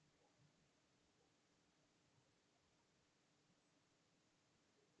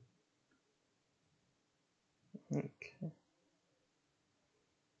 Okay.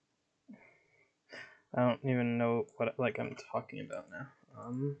 I don't even know what I'm talking about now.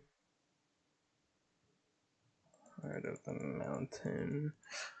 Heart of the mountain.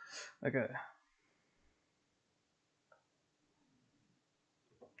 Okay.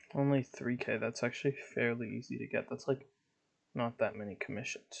 Only 3k. That's actually fairly easy to get. That's like not that many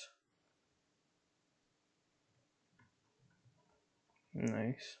commissions.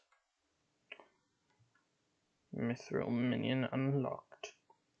 Nice. Mithril minion unlocked.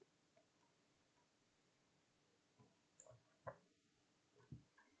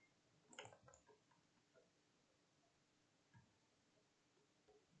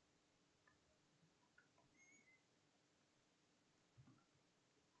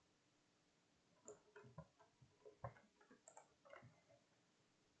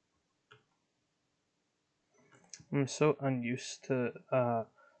 I'm so unused to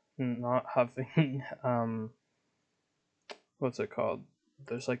not having what's it called?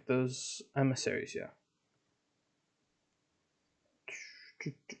 There's like those emissaries, yeah.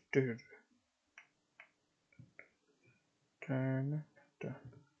 Turn.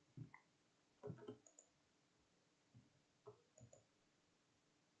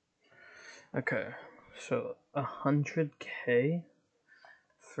 Okay, so 100k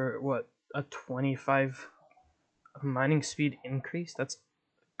for what, a 25 mining speed increase? That's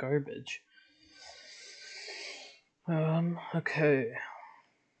garbage. Okay.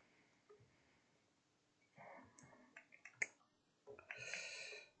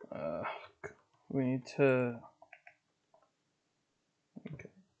 We need to. Okay.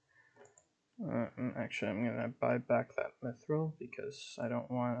 Actually, I'm gonna buy back that mithril because I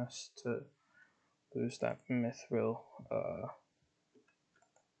don't want us to lose that mithril.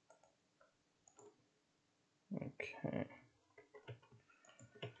 Okay.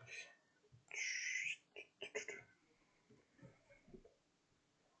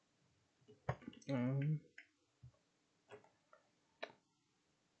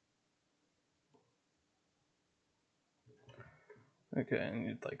 Okay, I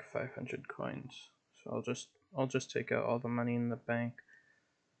need like 500 coins, so I'll just take out all the money in the bank.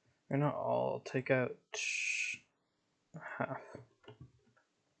 Or not all. I'll take out half.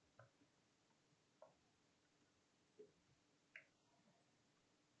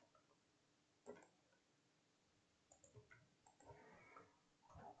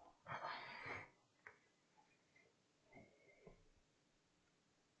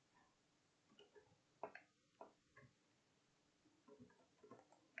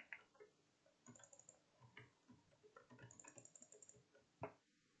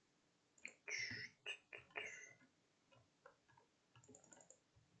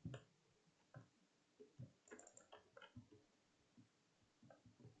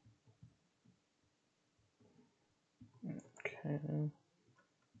 Okay.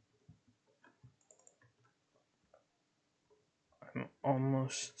 I'm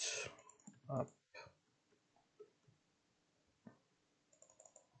almost up.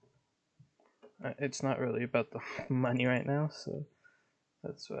 It's not really about the money right now, so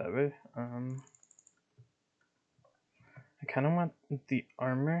that's whatever. I kind of want the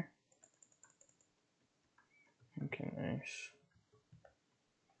armor. Okay, nice.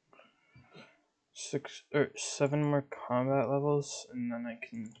 7 more combat levels, and then I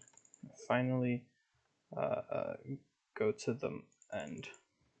can finally go to the end.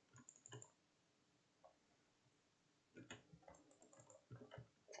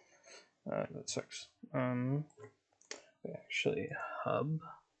 That sucks. Actually, hub.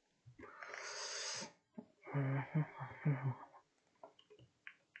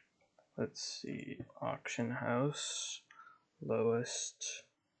 Let's see, auction house. lowest.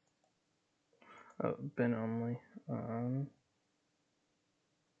 Oh, bin only.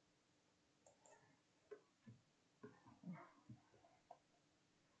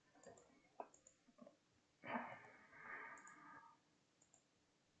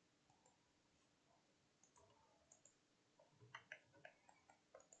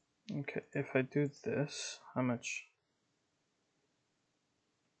 Okay, if I do this, how much?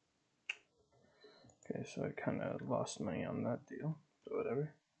 Okay, so I kind of lost money on that deal, so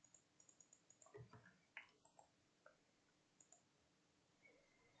whatever.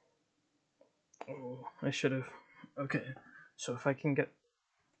 Oh, I should have. Okay, so if I can get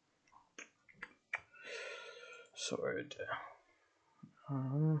sword,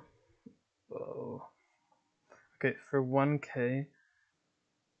 bow. Okay, for 1K,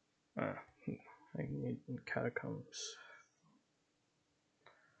 I need catacombs.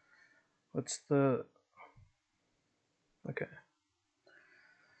 What's the? Okay.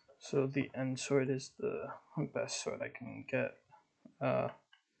 So the end sword is the best sword I can get. Or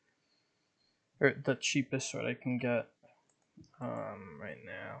the cheapest sword I can get. Right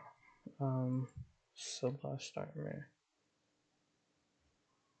now. Celeste armor.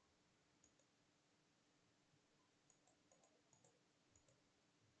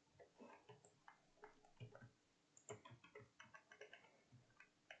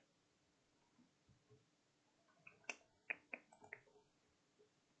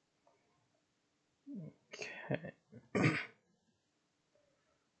 Okay.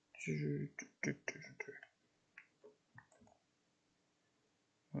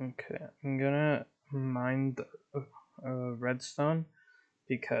 Okay, I'm gonna mine the redstone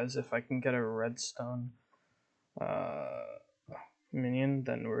because if I can get a redstone minion,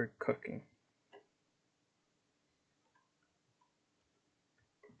 then we're cooking.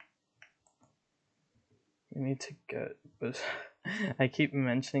 We need to get. I keep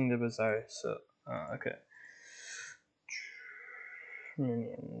mentioning the bazaar, so okay.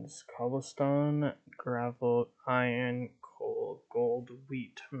 Minions: cobblestone, gravel, iron, coal, gold,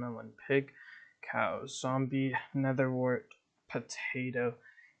 wheat, melon, pig, cow, zombie, netherwort, potato,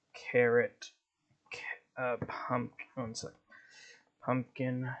 carrot,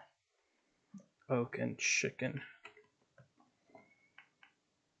 pumpkin, oak, and chicken.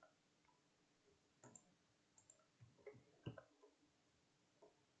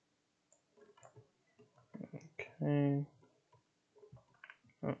 Okay.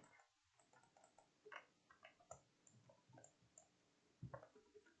 Oh.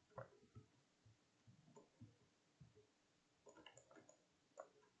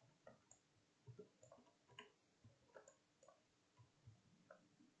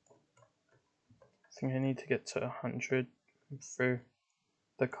 I think I need to get to 100 for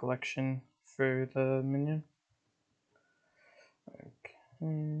the collection for the minion.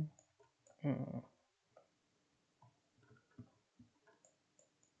 Okay.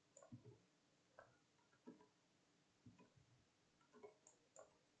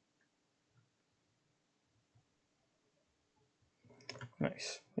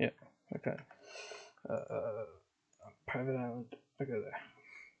 Nice. Yeah. Okay. Private island. Okay, there.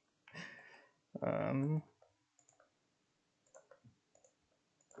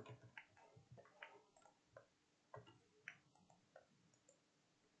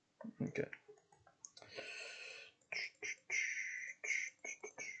 Okay.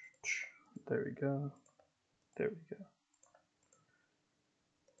 There we go. There we go.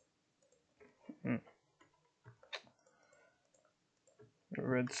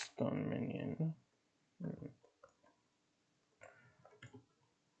 Redstone minion.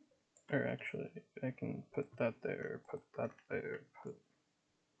 Or actually, I can put that there, put that there,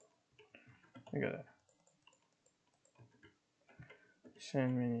 I got it.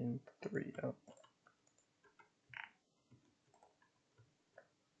 Sand minion 3 up.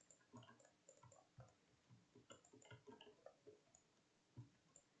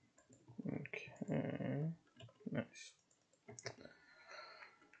 Okay, nice.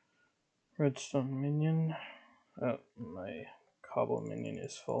 Redstone minion. Oh, my cobble minion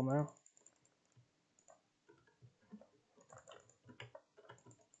is full now.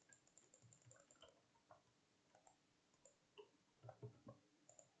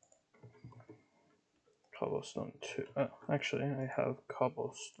 Cobblestone 2. Oh, actually, I have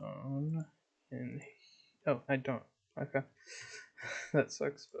cobblestone in. Oh, I don't. Okay. That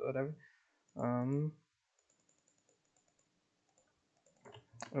sucks, but whatever.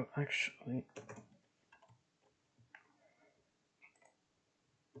 Oh, actually.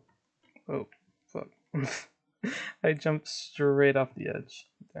 Oh, fuck. I jumped straight off the edge.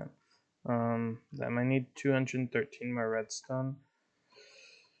 Damn. Then I need 213 more redstone.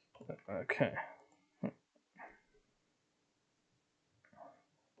 Okay.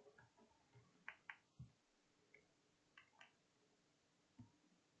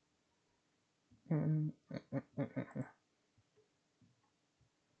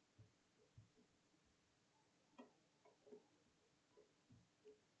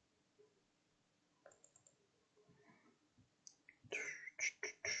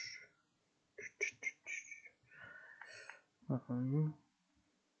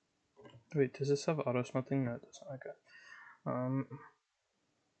 Wait, does this have auto smelting? No, it doesn't. Okay.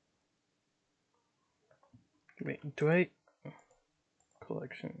 Wait, do I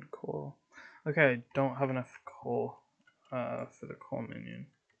collection coal? Okay, I don't have enough coal for the coal minion.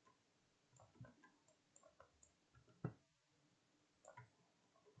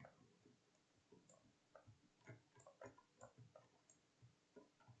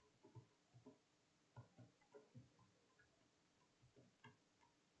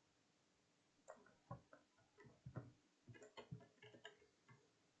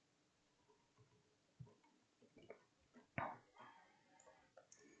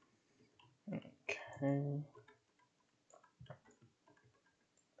 Okay.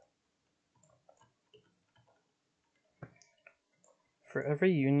 For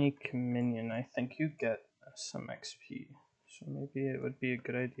every unique minion, I think you get some XP. So maybe it would be a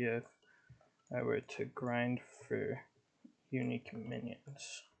good idea if I were to grind for unique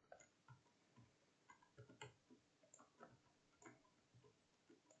minions.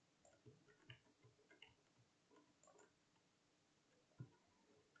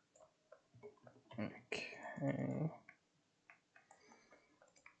 Okay.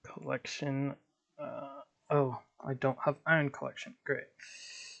 Collection. Oh, I don't have iron collection. Great.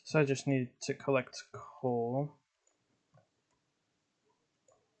 So I just need to collect coal.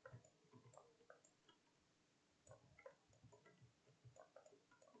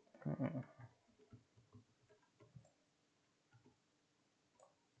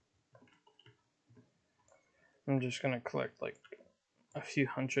 I'm just gonna collect like a few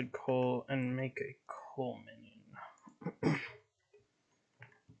hundred coal and make a coal minion.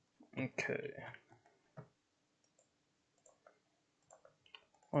 Okay.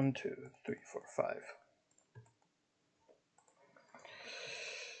 1, 2, 3, 4, 5.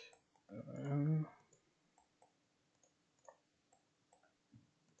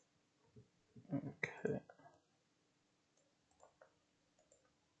 Okay.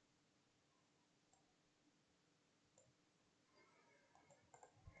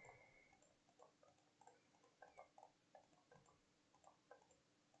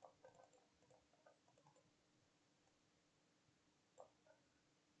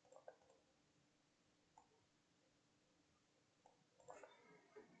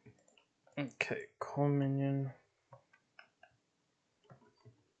 Okay, coal minion.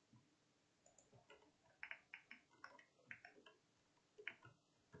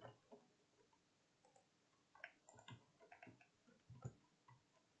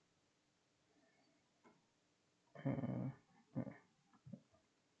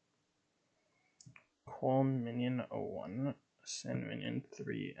 Coal minion 01, sand minion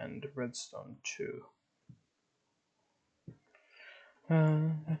 3, and redstone 2.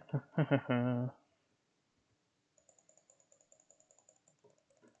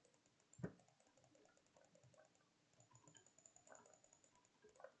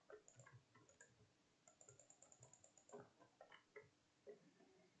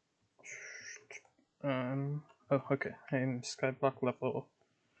 Oh, okay. I'm skyblock level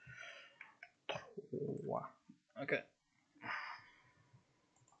 3. Okay.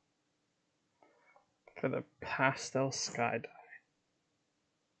 For the pastel sky dye.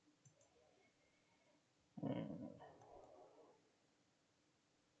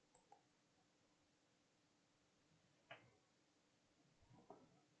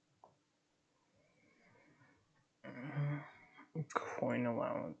 Coin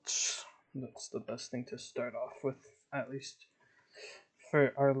allowance. That's the best thing to start off with, at least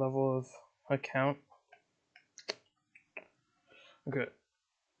for our level of account. Good.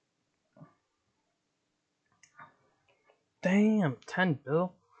 Damn, 10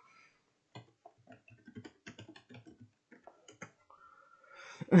 bill.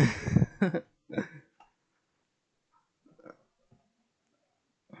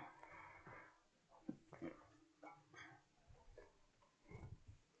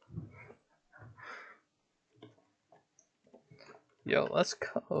 Yo, let's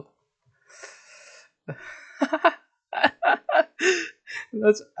go.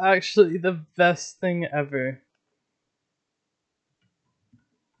 That's actually the best thing ever.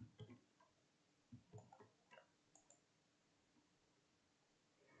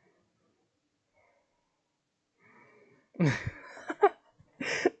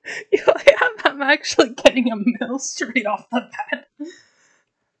 I'm actually getting a mill straight off the bat.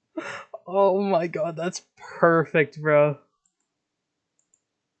 Oh my god, that's perfect, bro.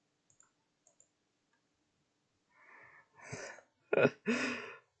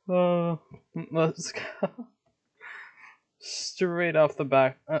 Let's go. Straight off the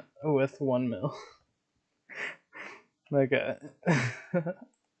back with 1 mil. Okay.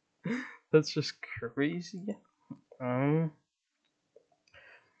 That's just crazy.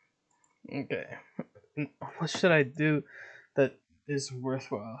 Okay. What should I do that is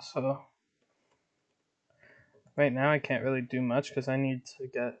worthwhile? So right now I can't really do much because I need to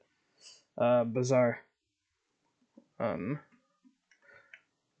get Bazaar. But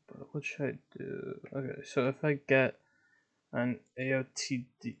what should I do? Okay, so if I get an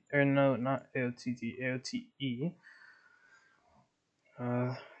AOTD, or no, not AOTD, AOTE,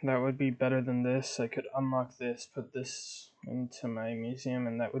 that would be better than this. I could unlock this, put this into my museum,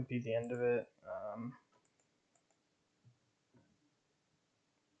 and that would be the end of it.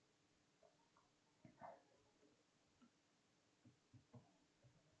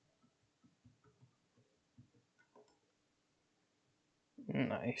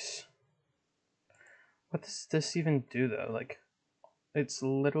 Nice. What does this even do though? Like, it's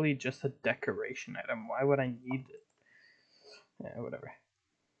literally just a decoration item. Why would I need it? Yeah, whatever.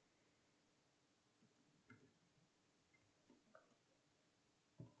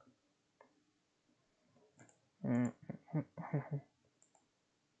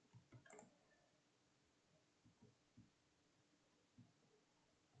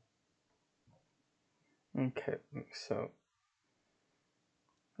 Okay, so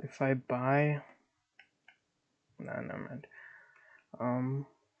if I buy, no, never mind.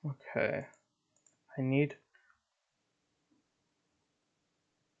 Okay, I need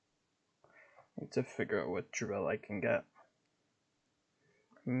to figure out what drill I can get.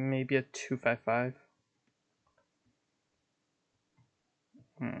 Maybe a 255.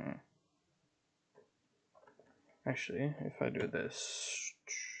 Actually, if I do this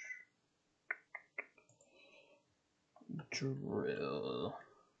drill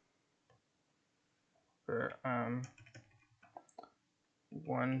for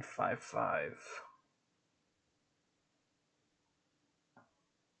 155.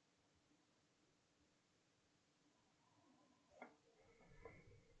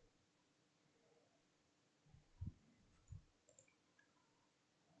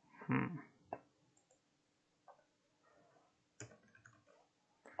 Hmm.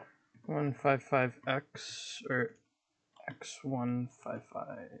 155x or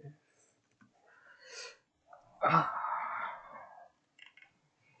x155.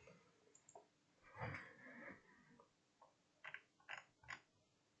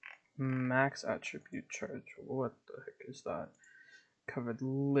 Max attribute charge. What the heck is that? Covered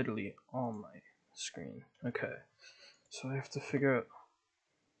literally all my screen. Okay, so I have to figure out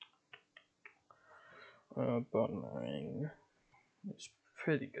bone marring. It's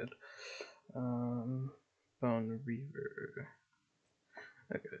pretty good. Bone reaver.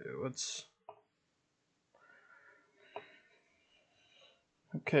 Okay, what's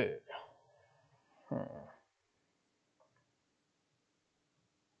okay?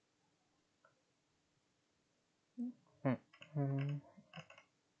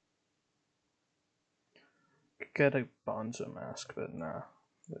 Get a Bonzo mask, but nah,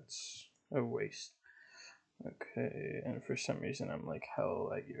 that's a waste. Okay, and for some reason I'm like hell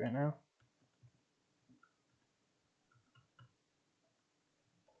laggy right now.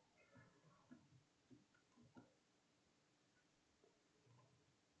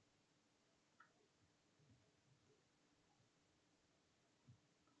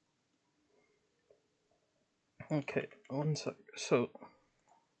 Okay, one sec. So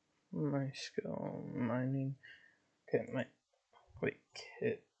my skill mining. Okay, my wait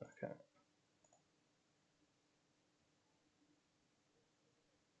kit. Okay.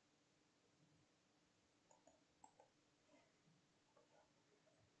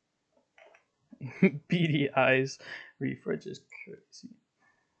 Beady eyes. Refresh is crazy.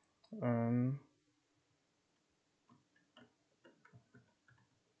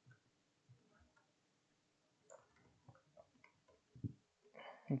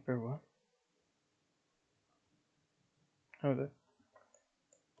 For what? Oh, there.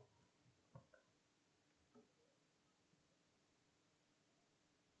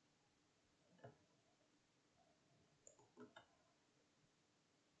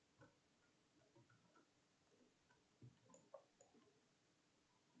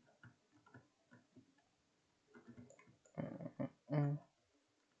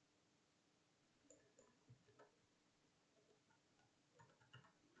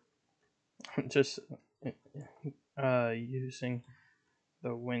 just using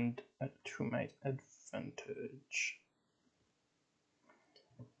the wind to my advantage.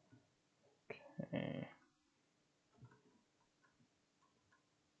 Okay.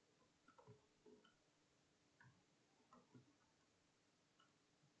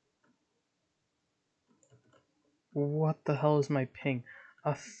 What the hell is my ping?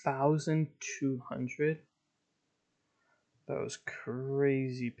 1,200? That was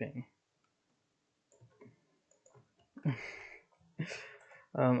crazy ping.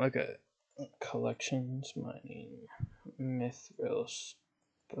 Okay. Collections, mining, mithrils,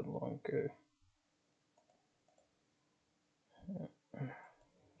 the longer.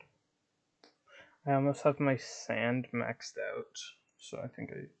 I almost have my sand maxed out, so I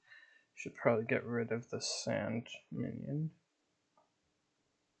think I should probably get rid of the sand minion.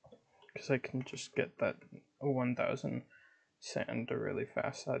 Because I can just get that 1,000 sand really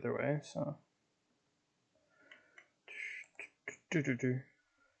fast either way, so.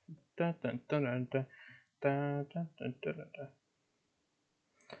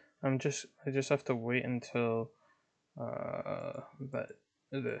 I just have to wait until that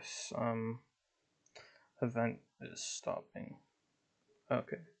this event is stopping.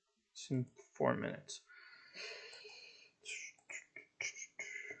 Okay, it's in 4 minutes.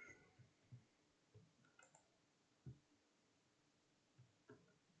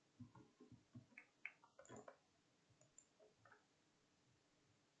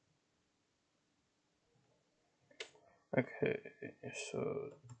 Okay,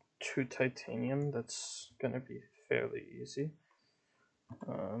 so 2 titanium, that's gonna be fairly easy.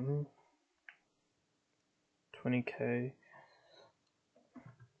 20k.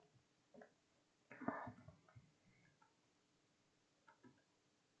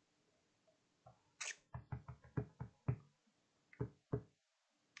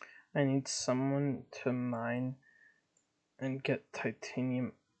 I need someone to mine and get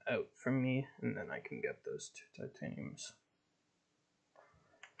titanium out for me, and then I can get those 2 titaniums.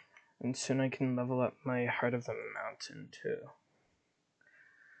 And soon I can level up my Heart of the Mountain too.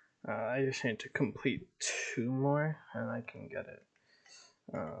 I just need to complete 2 more and I can get it.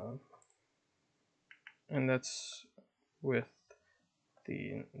 And that's with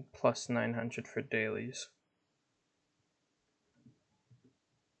the plus 900 for dailies.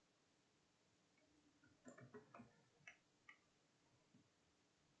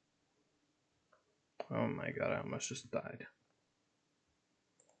 Oh my god, I almost just died.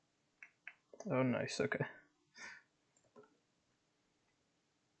 Oh nice, okay.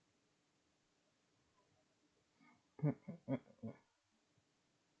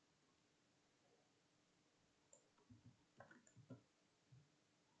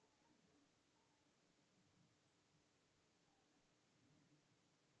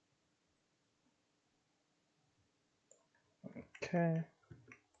 Okay.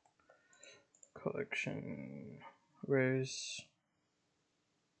 Collection. Where's...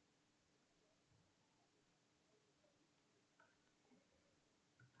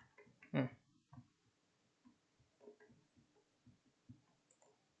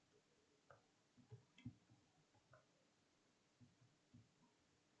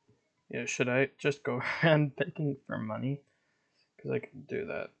 Yeah, should I just go around begging for money? Because I can do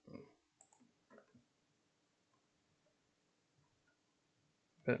that.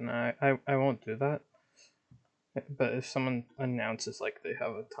 But no, I won't do that. But if someone announces like they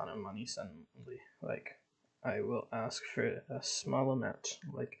have a ton of money suddenly, like I will ask for a small amount,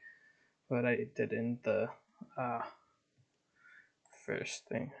 like what I did in the first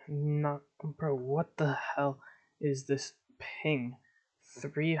thing. Not, bro, what the hell is this ping?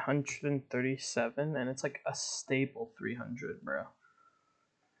 337, and it's like a stable 300, bro.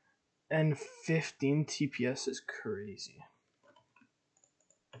 And 15 TPS is crazy.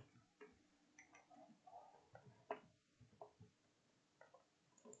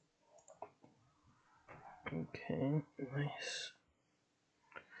 Okay, nice.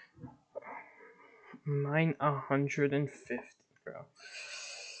 Mine 150, bro.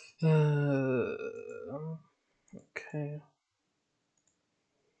 Okay.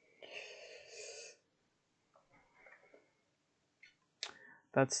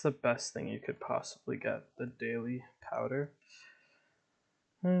 That's the best thing you could possibly get, the daily powder.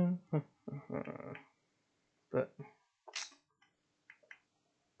 But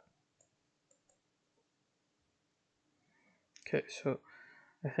okay, so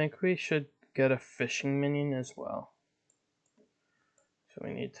I think we should get a fishing minion as well. So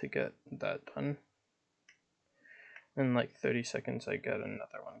we need to get that done. In like 30 seconds I get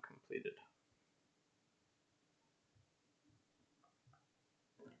another one completed.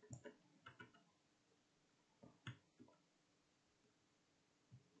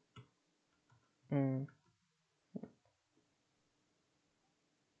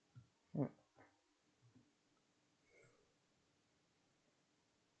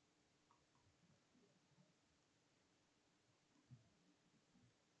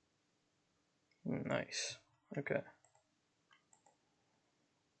 Nice. Okay.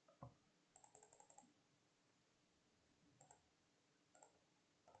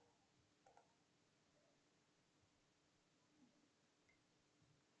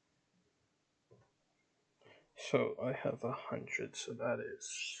 So I have 100, so that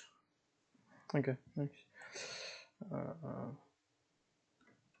is okay. Nice.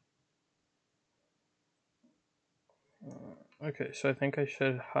 Okay, so I think I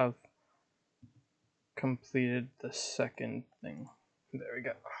should have completed the second thing. There we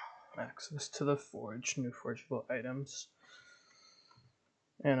go. Access to the forge, new forgeable items.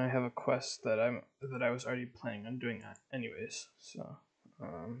 And I have a quest that I was already planning on doing that anyways. So,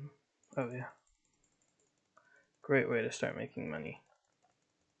 oh yeah, great way to start making money.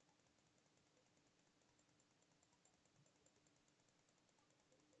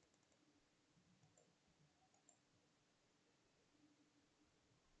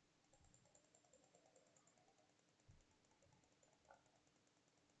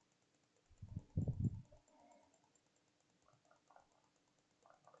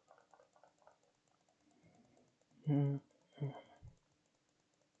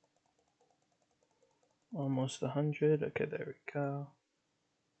 Almost 100. Okay, there we go.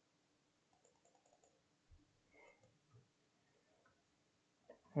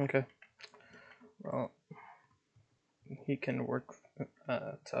 Okay. Well, he can work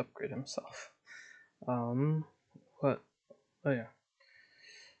to upgrade himself. What? Oh yeah.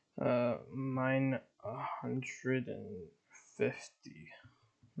 Mine 150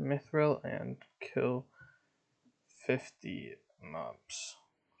 mithril and kill 50 mobs.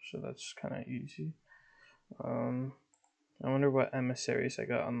 So that's kind of easy. I wonder what emissaries I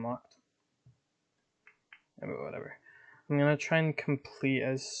got unlocked. Yeah, but whatever. I'm gonna try and complete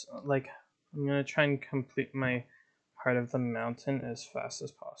my part of the mountain as fast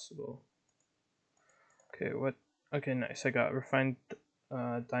as possible. Okay, what? Okay, nice. I got refined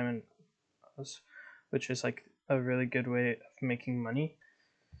diamond, which is like a really good way of making money.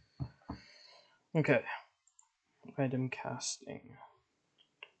 Okay, item casting.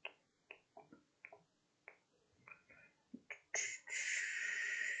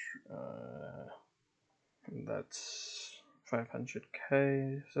 That's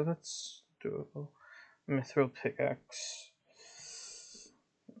 500k, so that's doable. Mithril pickaxe.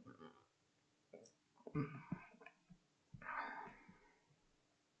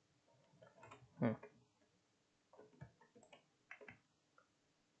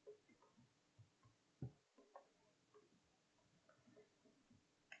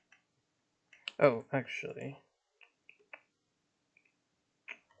 Oh, actually,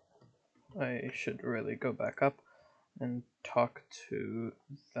 I should really go back up and talk to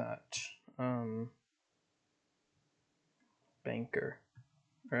that banker.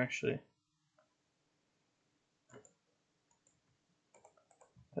 Or actually,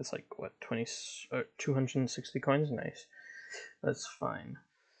 that's like what, 260 coins? Nice. That's fine.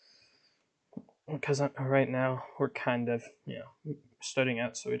 Because right now we're kind of, starting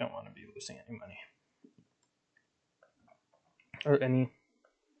out, so we don't want to be losing any money. Or any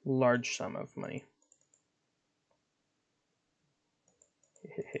large sum of money.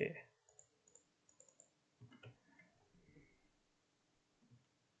 Okay,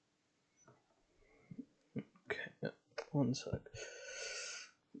 one sec.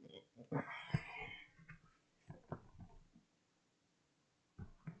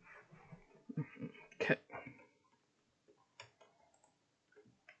 Okay.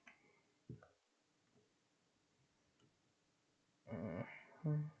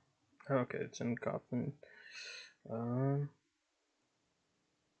 Okay, it's in Goblin.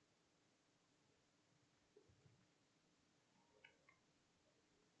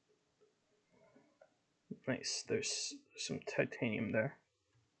 Nice. There's some titanium there.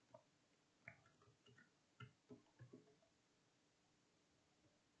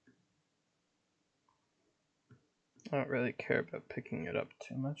 I don't really care about picking it up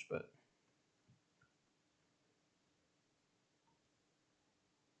too much, but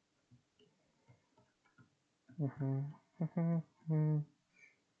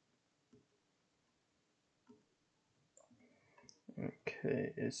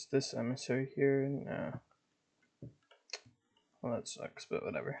okay, is this emissary here? No. Well, that sucks, but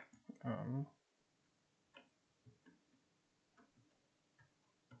whatever. I'm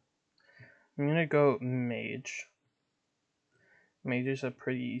gonna go mage. Mage is a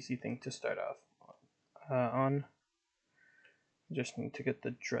pretty easy thing to start off on. Just need to get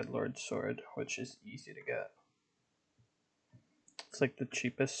the Dreadlord sword, which is easy to get. It's like the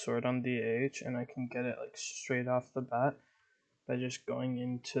cheapest sword on DH, and I can get it like straight off the bat by just going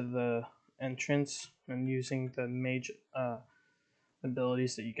into the entrance and using the mage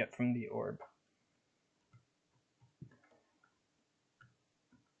abilities that you get from the orb.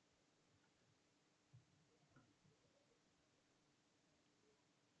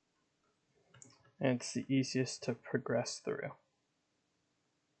 And it's the easiest to progress through.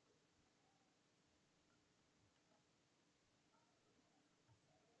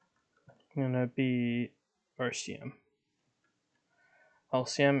 I'm gonna be RCM.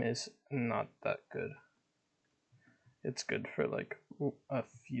 LCM is not that good. It's good for like a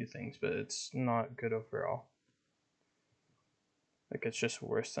few things, but it's not good overall. Like it's just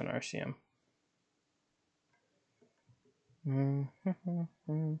worse than RCM.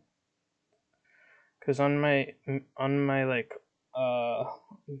 Because on my like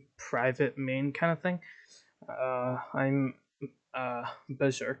private main kind of thing, I'm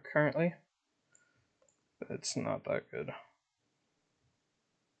Berserk currently, but it's not that good.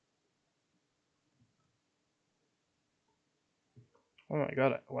 Oh my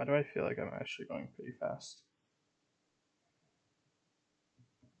god, why do I feel like I'm actually going pretty fast?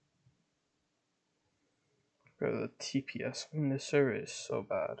 Bro, the TPS in this server is so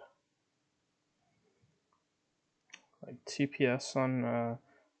bad. Like, TPS on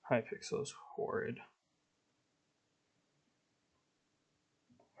hypixel is horrid.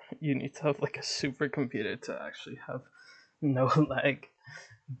 You need to have like a supercomputer to actually have no lag.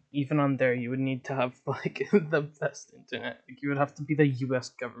 Even on there, you would need to have like the best internet. Like, you would have to be the US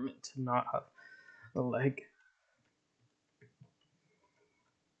government to not have a lag.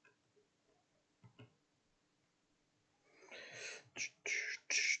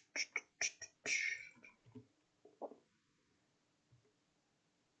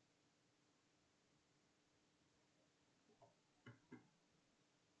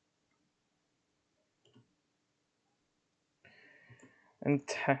 And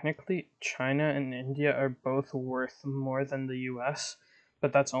technically, China and India are both worth more than the US,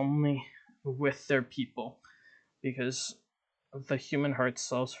 but that's only with their people, because the human heart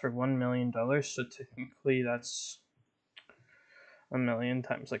sells for $1 million, so technically that's a million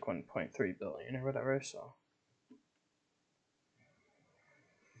times like 1.3 billion or whatever, so.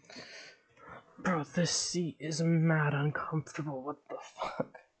 Bro, this seat is mad uncomfortable, what the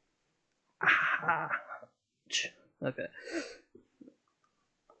fuck? Ah. Okay.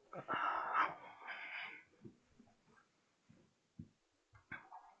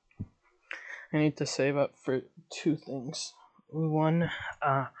 I need to save up for two things. One,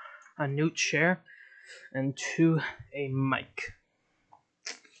 a new chair, and two, a mic.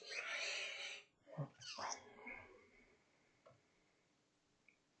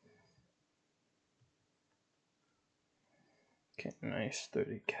 Okay, nice,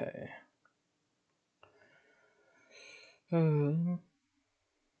 30K.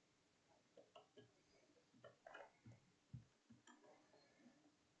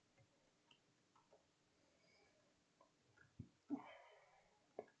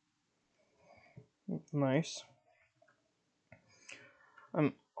 Nice.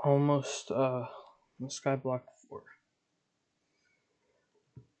 I'm almost skyblock 4.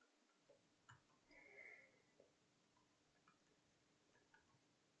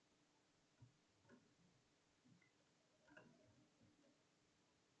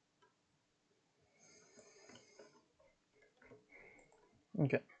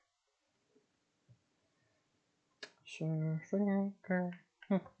 Okay.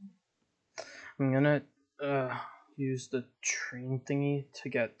 I'm gonna use the train thingy to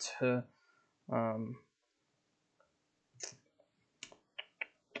get to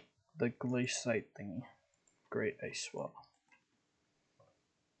the glaciate thingy. Great ice wall.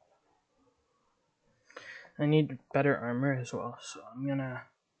 I need better armor as well, so I'm gonna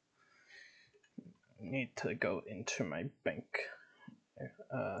need to go into my bank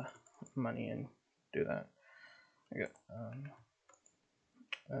money and do that.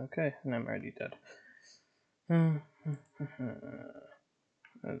 Okay, and I'm already dead.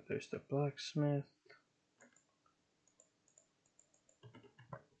 There's the blacksmith.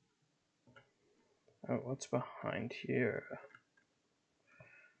 Oh, what's behind here?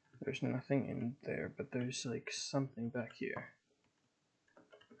 There's nothing in there, but there's like something back here.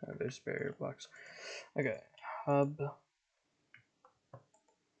 Oh, there's barrier blocks. Okay, hub.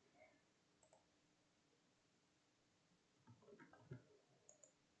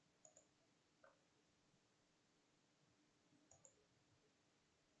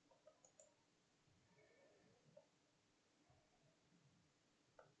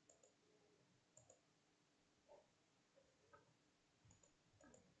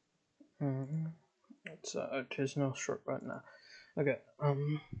 It's artisanal short button now. Okay,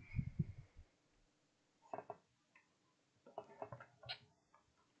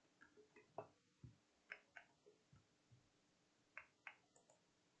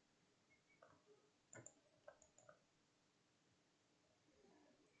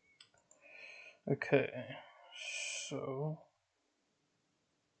 Okay, so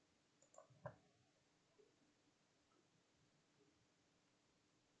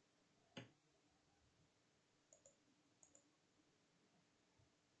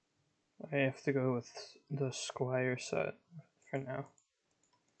I have to go with the Squire set for now.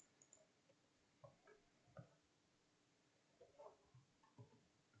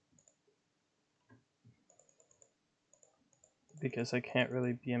 Because I can't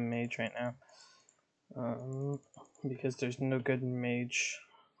really be a mage right now. Because there's no good mage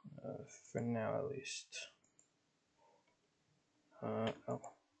for now, at least. Oh.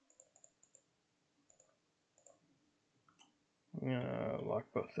 I'm gonna lock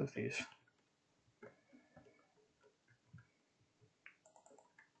both of these.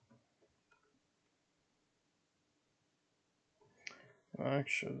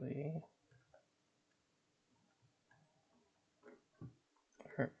 Actually,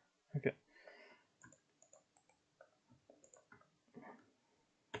 okay.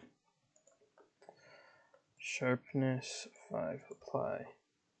 Sharpness 5 apply.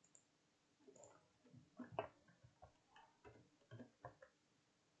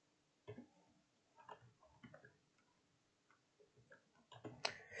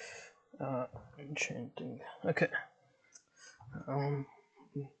 Enchanting. Okay.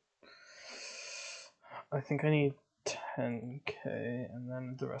 I think I need 10k, and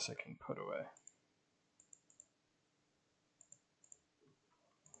then the rest I can put away.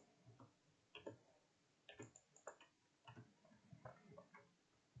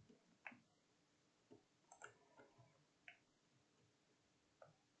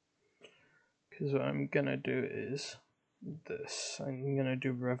 Because what I'm gonna do is this. I'm gonna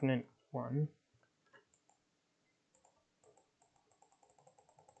do Revenant 1.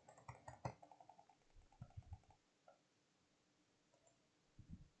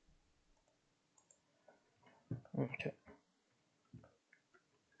 Okay.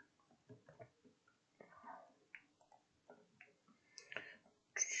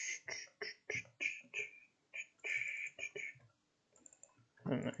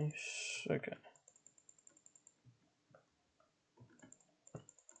 Nice. Okay.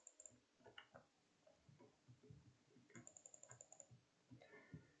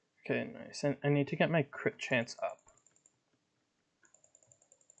 Okay, nice. And I need to get my crit chance up.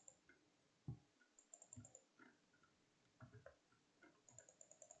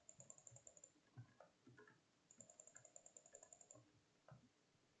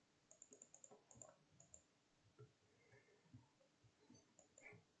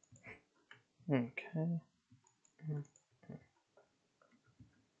 Okay.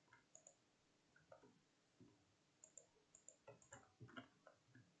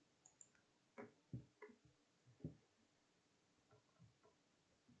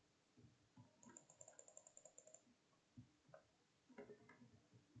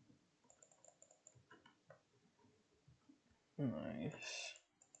 Nice.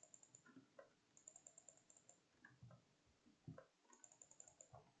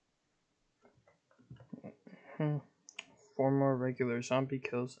 Hmm. 4 more regular zombie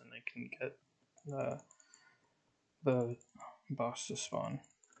kills and I can get the boss to spawn.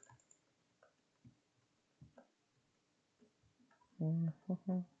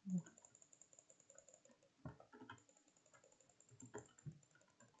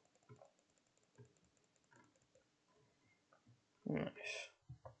 Nice.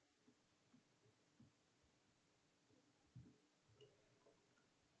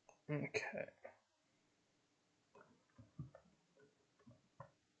 Okay.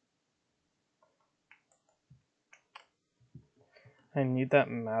 I need that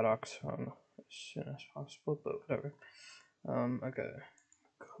Maddox phone as soon as possible, but whatever. Okay.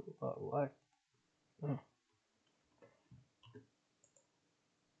 Collect. Oh.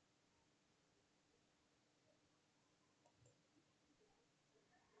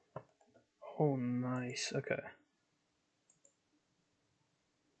 Oh, nice. Okay.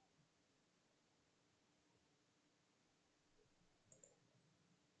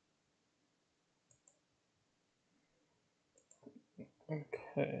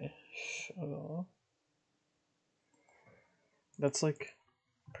 Okay. So that's like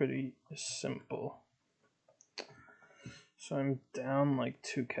pretty simple. So I'm down like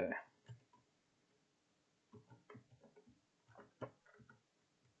 2k.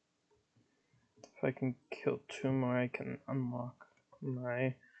 If I can kill 2 more, I can unlock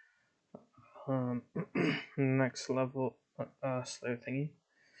my next level Slayer thingy.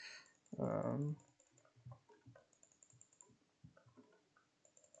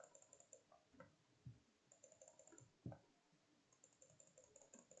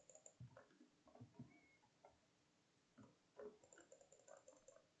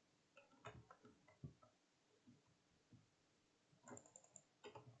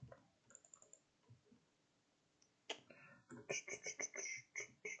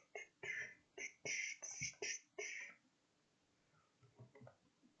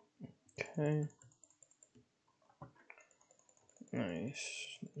 Okay.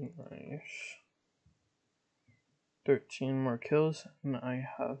 Nice, nice. 13 more kills, and I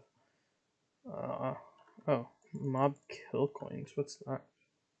have, oh, mob kill coins. What's that?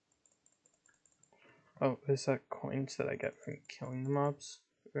 Oh, is that coins that I get from killing the mobs?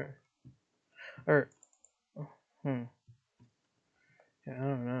 Or yeah, I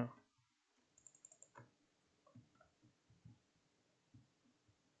don't know.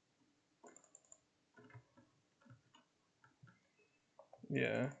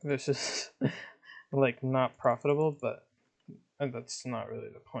 Yeah, this is like not profitable, but that's not really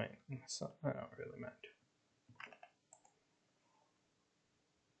the point. So I don't really mind.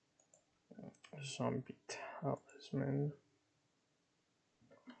 Zombie talisman.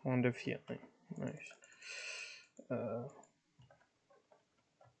 Wand of healing. Nice.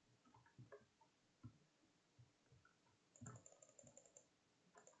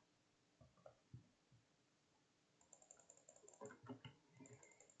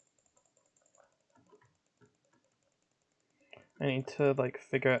 I need to like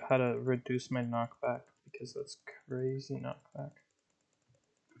figure out how to reduce my knockback because that's crazy knockback.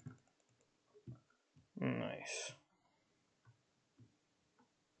 Nice.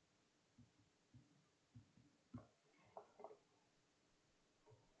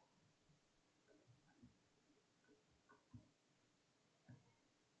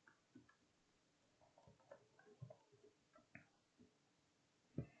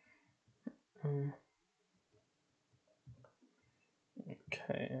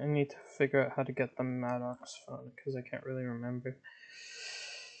 Okay, I need to figure out how to get the Maddox phone because I can't really remember.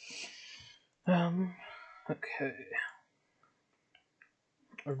 Okay.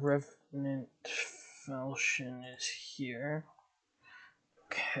 A Revenant Falchion is here.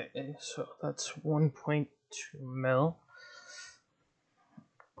 Okay, so that's 1.2 mil.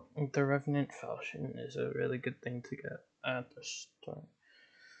 The Revenant Falchion is a really good thing to get at the start.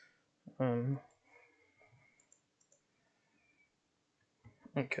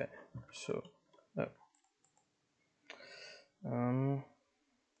 Okay, so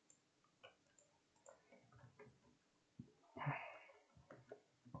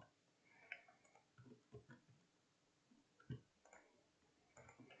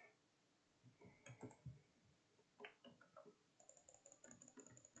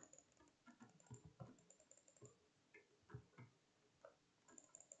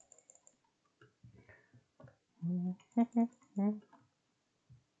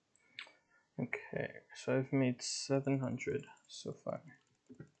okay, so I've made 700 so far.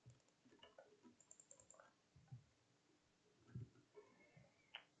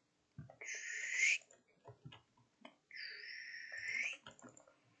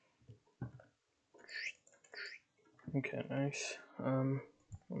 Okay, nice. 1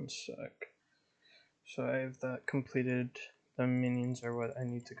 sec. So I have that completed. The minions are what I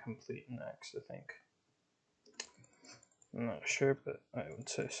need to complete next, I think. I'm not sure, but I would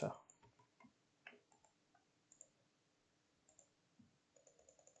say so.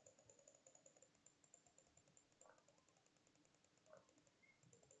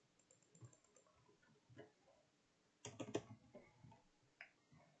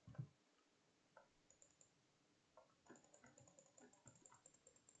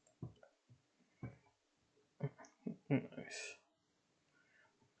 Nice.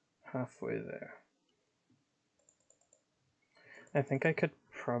 Halfway there. I think I could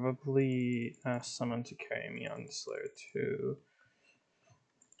probably ask someone to carry me on this layer too.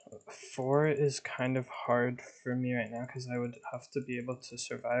 4 is kind of hard for me right now because I would have to be able to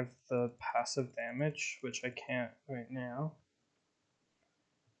survive the passive damage, which I can't right now.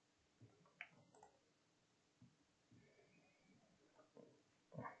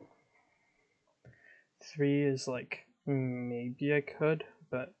 Three is like, maybe I could,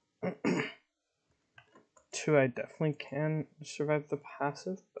 but 2 I definitely can survive the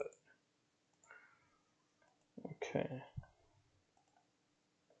passive, but okay.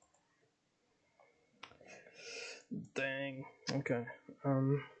 Dang. Okay.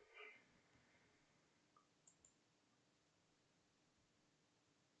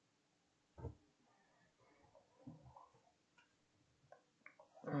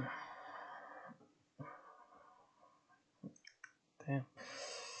 Damn.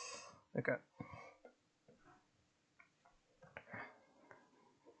 Okay.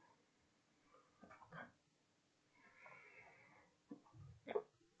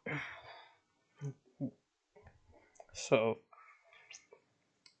 So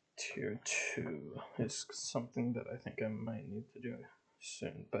tier 2 is something that I think I might need to do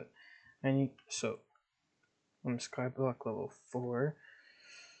soon, but I need, so I'm skyblock level 4,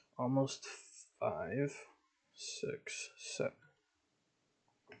 almost 5, 6, 7.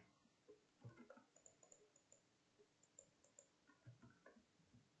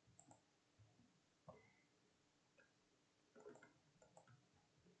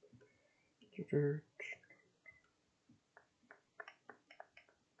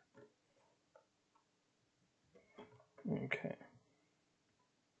 Okay.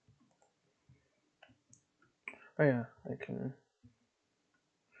 Oh yeah, I can.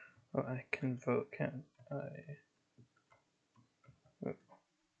 Oh, I can vote, can't I? Oh.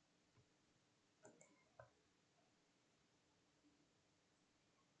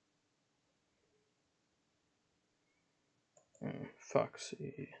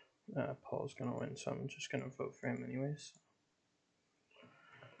 Foxy. Paul's gonna win, so I'm just gonna vote for him anyways.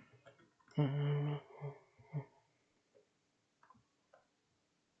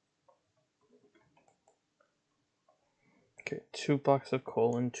 Okay, 2 blocks of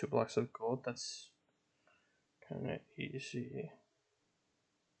coal and 2 blocks of gold. That's kind of easy.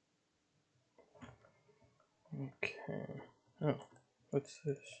 Okay. Oh, what's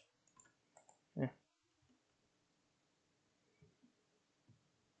this? Yeah.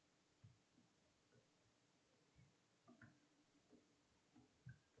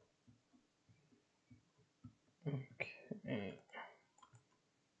 Okay.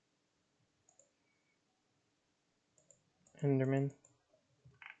 Enderman.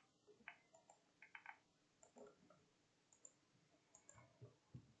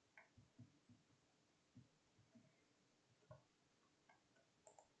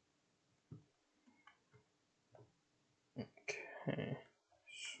 Okay.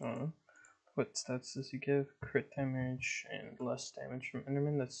 So, what stats does he give? Crit damage and less damage from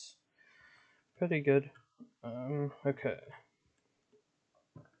Enderman. That's pretty good. Okay.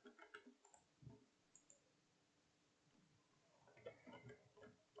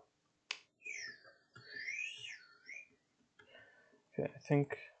 Okay, I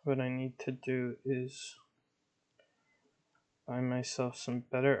think what I need to do is buy myself some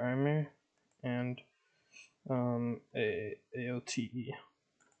better armor and a AOTE,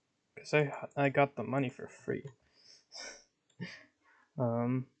 because I got the money for free.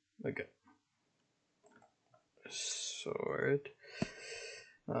 Okay. Sword.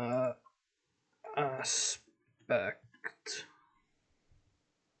 Aspect.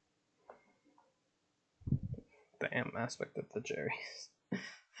 Damn, aspect of the Jerry's.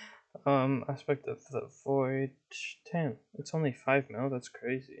 Aspect of the void. 10. It's only 5 mil, that's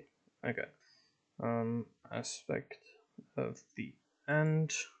crazy. Okay. Aspect of the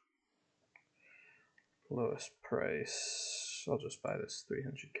end. Lowest price. I'll just buy this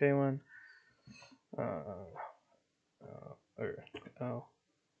 300k one.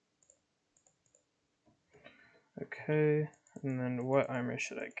 Okay, and then what armor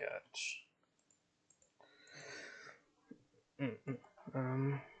should I get?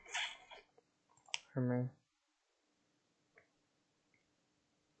 Armor.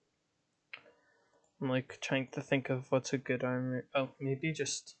 I'm like trying to think of what's a good armor. Oh, maybe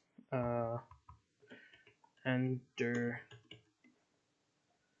just Ender.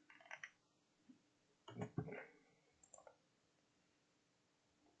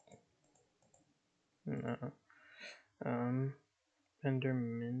 No.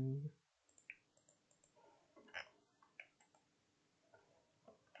 Enderman.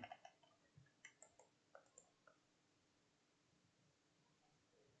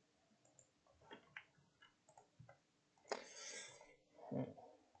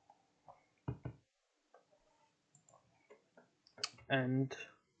 And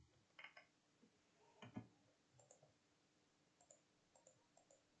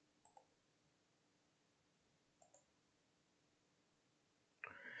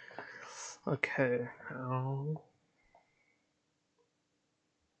okay,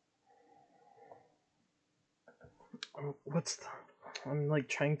 what's the? I'm like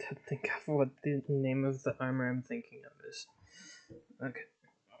trying to think of what the name of the armor I'm thinking of is. Okay.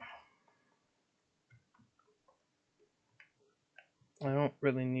 I don't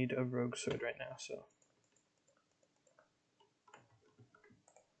really need a rogue sword right now, so.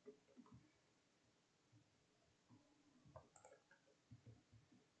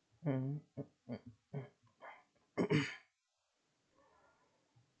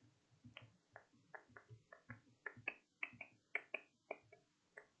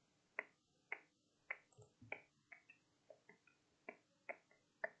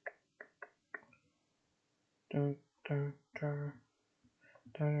 Dun, dun, dun,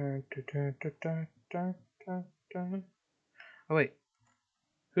 Oh wait,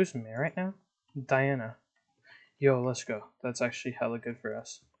 who's mayor right now? Diana. Yo, let's go. That's actually hella good for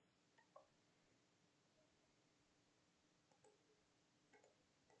us.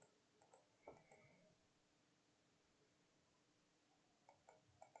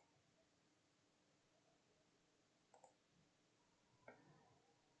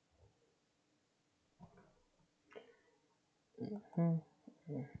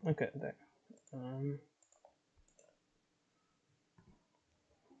 Okay, there.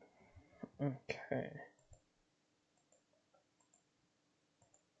 Okay.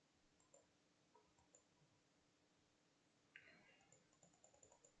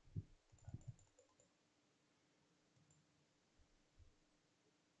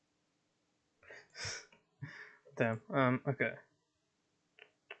 Damn. Okay.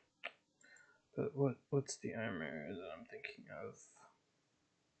 But what's the armor that I'm thinking of?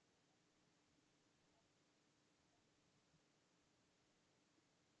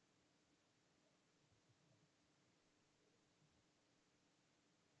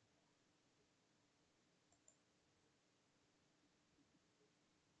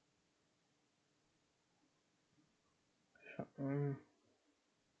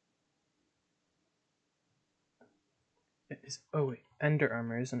 Oh wait, Ender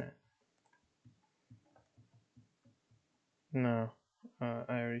armor, isn't it? No, I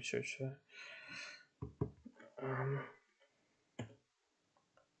already searched that.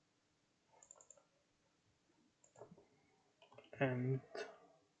 And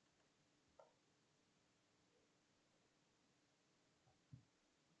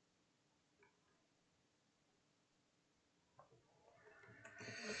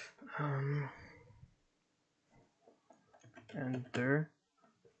Ender,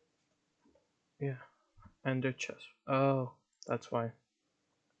 yeah, Ender chest. Oh, that's why.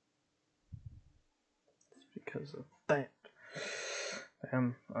 It's because of that.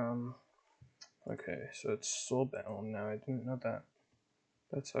 Okay, so it's soulbound now. I didn't know that.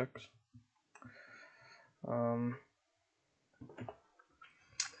 That sucks.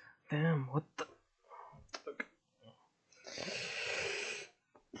 Damn, what the?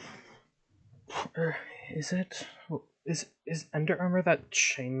 Okay. Is it? Is Ender armor that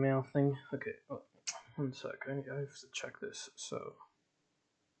chainmail thing? Okay, one sec. I have to check this. So.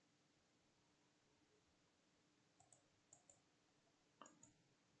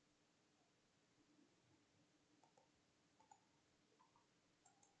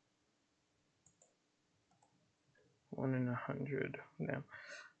 One in 100. Damn.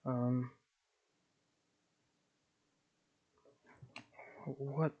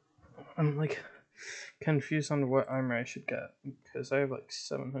 What? I'm like confused on what armor I should get because I have like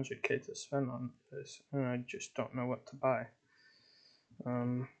 700k to spend on this, and I just don't know what to buy.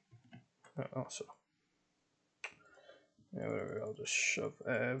 Also, yeah, whatever. I'll just shove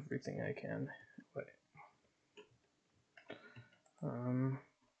everything I can. Wait.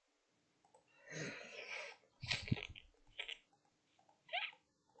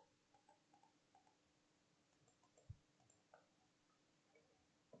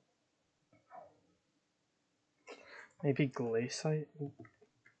 Maybe glaciite.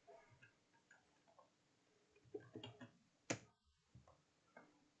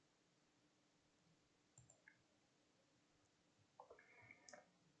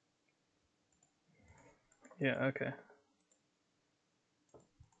 Yeah. Okay.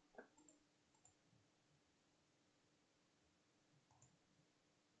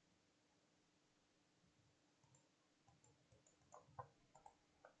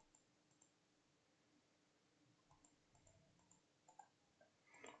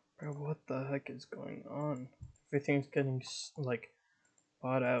 Bro, what the heck is going on? Everything's getting like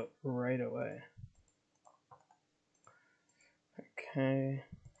bought out right away. Okay,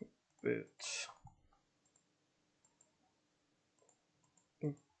 boots.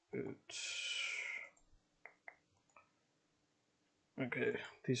 Okay,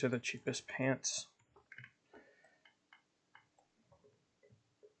 these are the cheapest pants.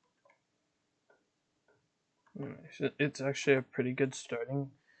 Nice. It's actually a pretty good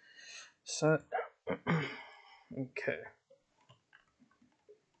starting set. Okay.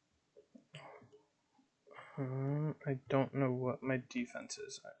 I don't know what my defense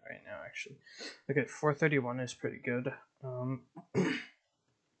is right now, actually. Okay, 431 is pretty good.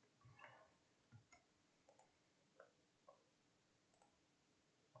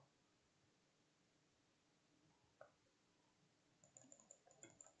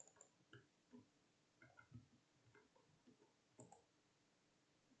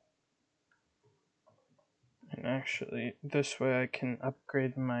 And actually, this way I can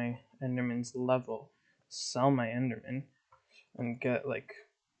upgrade my Enderman's level, sell my Enderman, and get like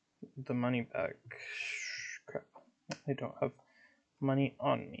the money back. Crap, I don't have money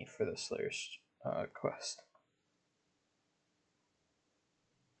on me for this layer's quest.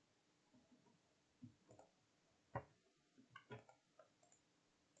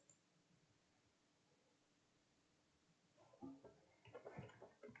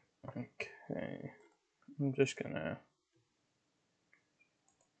 Okay, I'm just gonna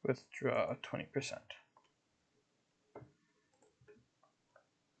withdraw 20%.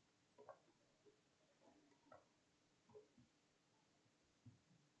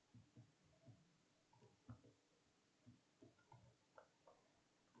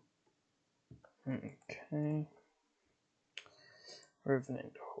 Okay,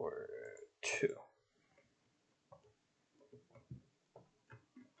 Revenant Horde 2.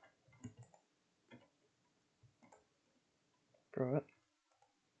 Bro, it.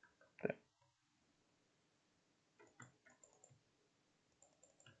 There.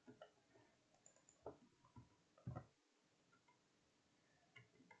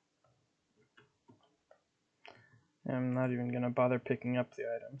 I'm not even gonna bother picking up the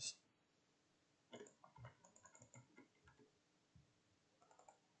items.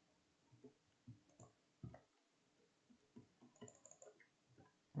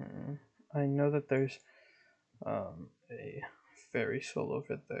 I know that there's a fairy soul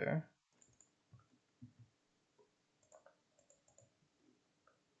over there.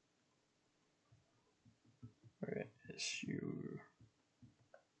 Where is you?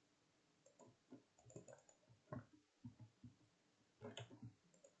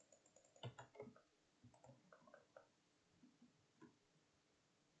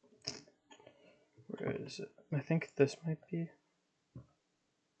 Where is it? I think this might be.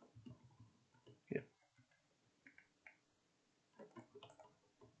 Yep.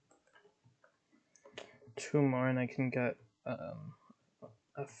 Two more and I can get a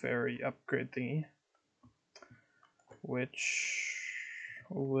fairy upgrade thingy, which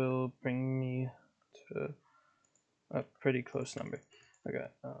will bring me to a pretty close number. Okay,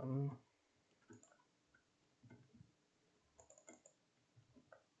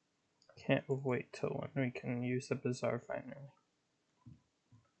 can't wait till when we can use the bazaar finally.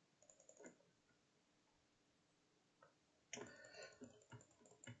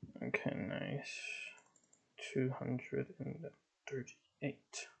 Okay, nice.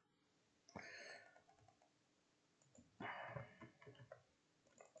 238.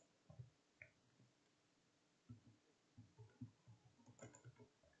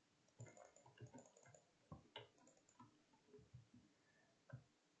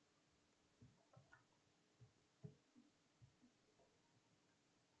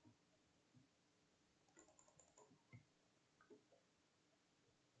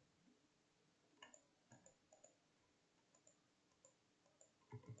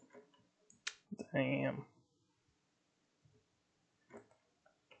 Damn.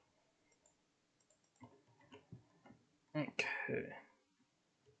 Okay.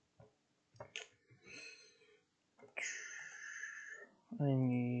 I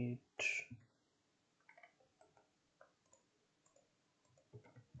need.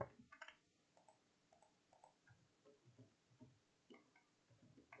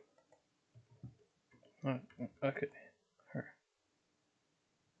 Okay. Her.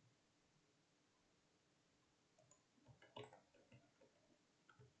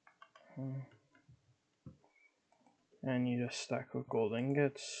 I need a stack of gold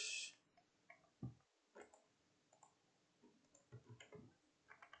ingots.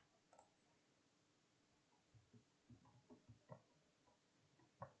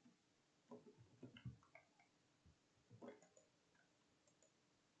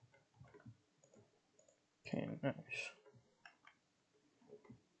 Okay, nice.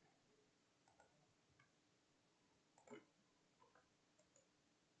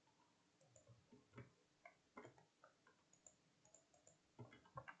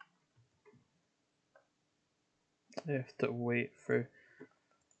 I have to wait for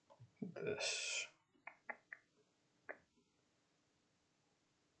this.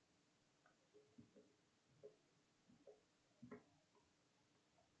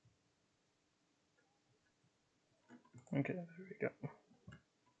 Okay, there we go.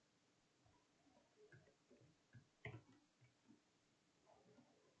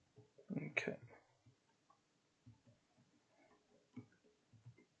 Okay.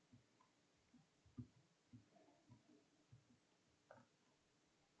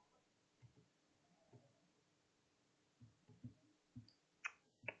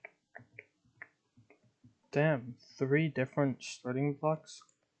 Damn, 3 different starting blocks?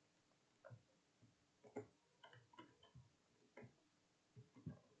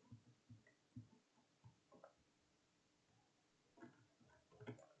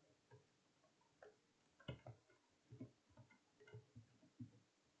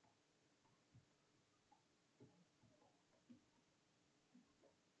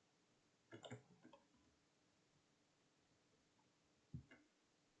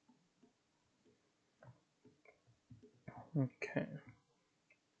 Okay.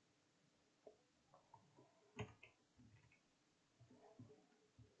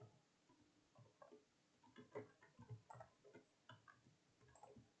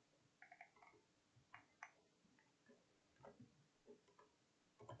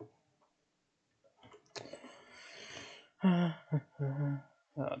 Oh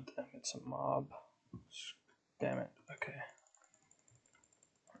damn, it's a mob. Damn it. Okay.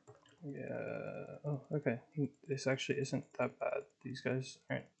 Yeah. Oh, okay. This actually isn't that bad. These guys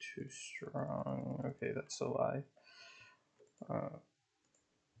aren't too strong. Okay, that's a lie.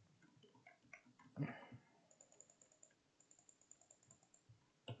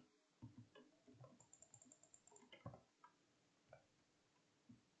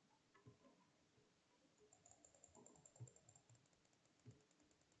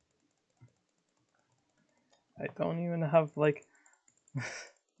 I don't even have like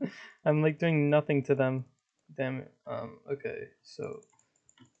I'm like doing nothing to them. Damn it. Okay, so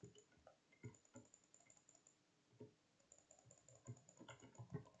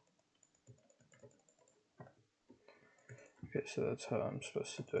that's how I'm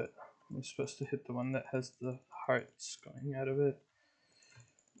supposed to do it. I'm supposed to hit the one that has the hearts going out of it.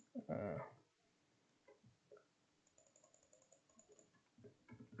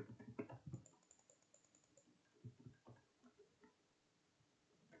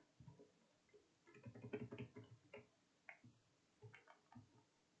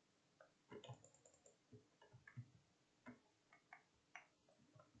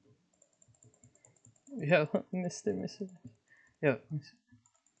 Yeah, missed it. Yeah.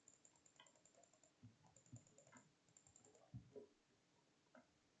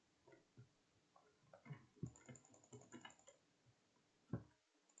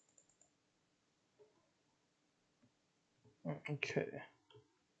 Okay.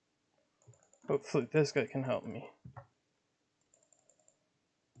 Hopefully this guy can help me.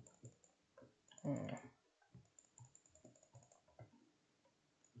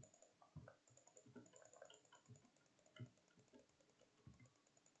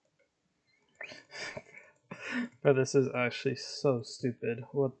 But this is actually so stupid.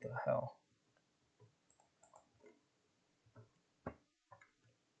 What the hell?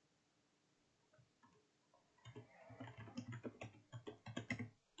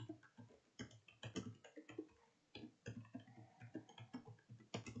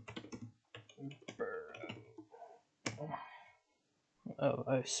 Oh,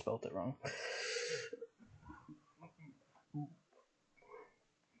 I spelled it wrong.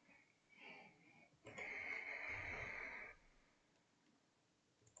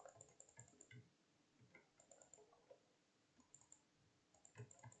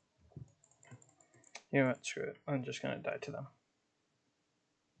 You know what? Screw it. I'm just gonna die to them.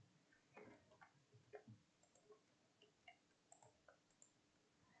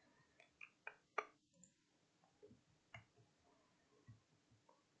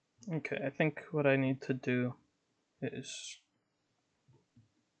 Okay, I think what I need to do is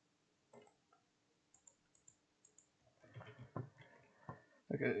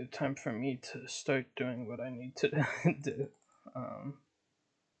okay, time for me to start doing what I need to do.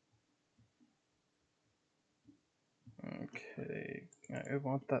 Okay, I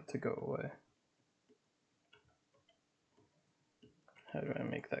want that to go away. How do I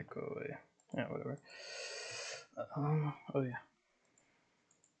make that go away? Yeah, whatever. Oh yeah.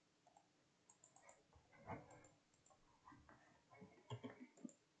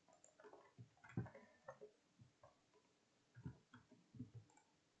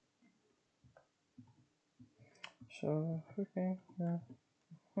 So, okay, yeah.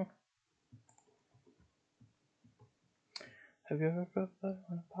 Have you ever got that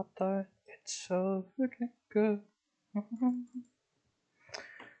on a Pop Tart? It's so freaking good.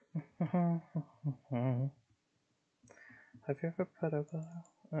 Have you ever put a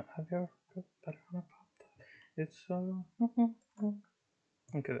have you ever put butter on a Pop Tart? It's so okay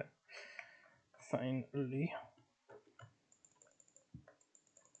there. Finally.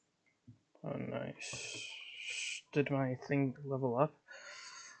 Oh nice. Did my thing level up?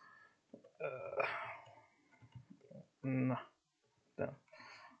 Nah.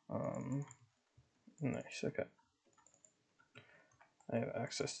 Damn. Nice, okay. I have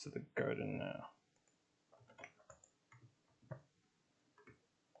access to the garden now.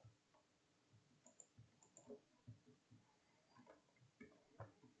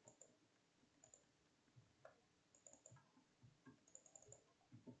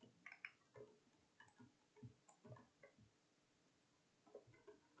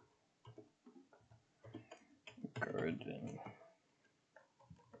 Garden.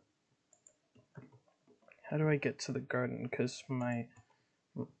 How do I get to the garden? Because my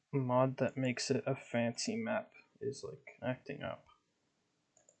mod that makes it a fancy map is like acting up.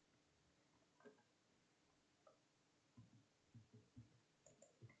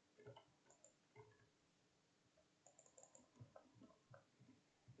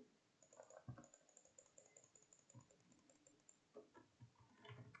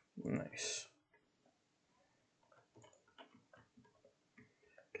 Nice.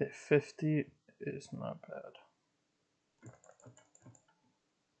 Okay, 50 is not bad.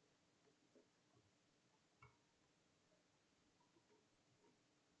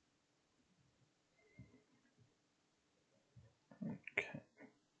 Okay.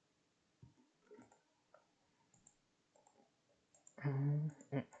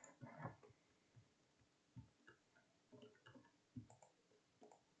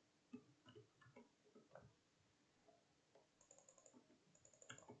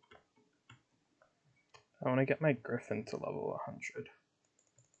 I want to get my griffin to level 100.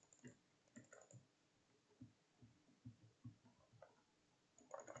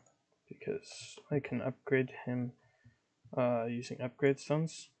 Because I can upgrade him using upgrade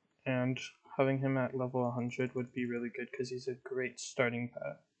stones, and having him at level 100 would be really good because he's a great starting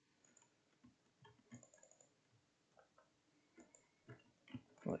pet.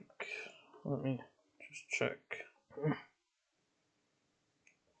 Like, let me just check.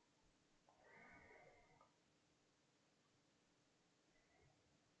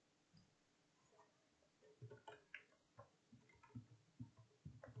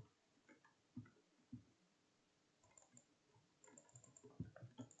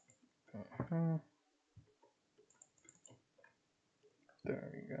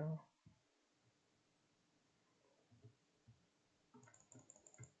 There we go.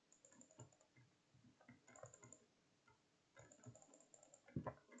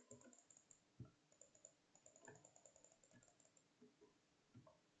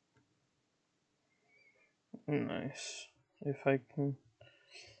 Nice. If I can.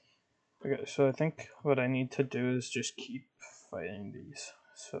 Okay, so I think what I need to do is just keep fighting these.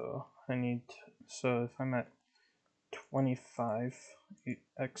 So I need. So if I'm at 25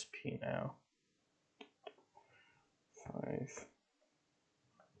 XP now. 5.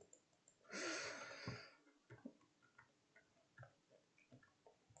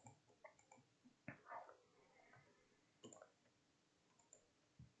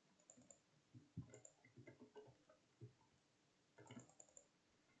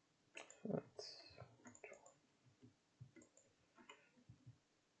 That's,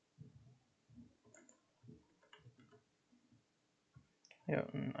 yeah,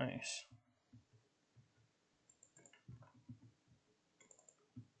 nice.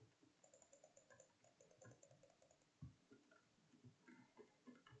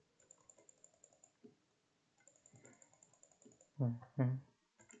 Mm-hmm.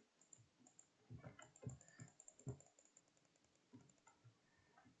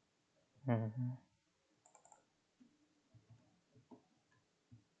 Mm-hmm.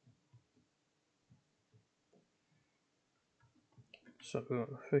 So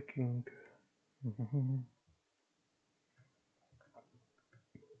if I can. Mm-hmm.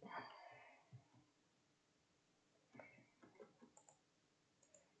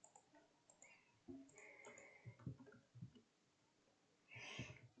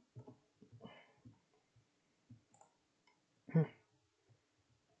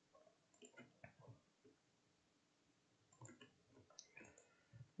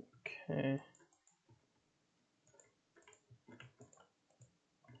 Okay.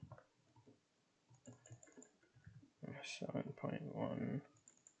 7.1.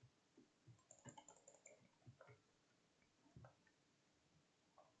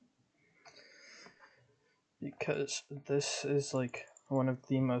 Because this is like one of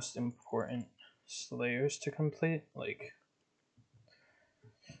the most important slayers to complete. Like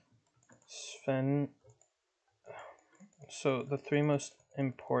Sven. So the 3 most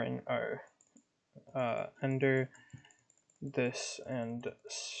important are Ender, this, and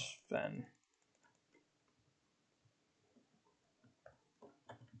Sven.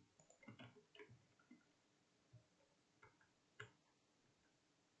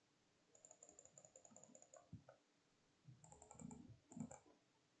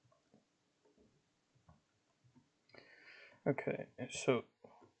 Okay, so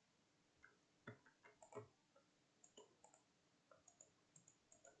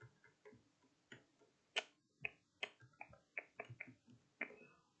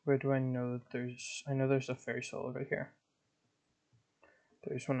where do I know that I know there's a fairy soul over here.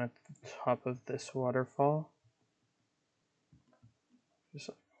 There's one at the top of this waterfall. There's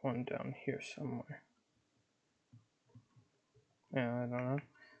one down here somewhere. Yeah, I don't know.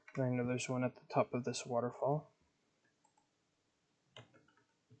 But I know there's one at the top of this waterfall.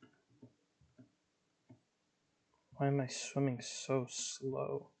 Why am I swimming so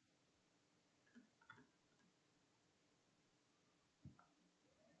slow?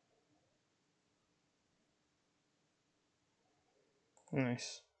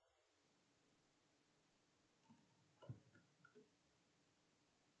 Nice.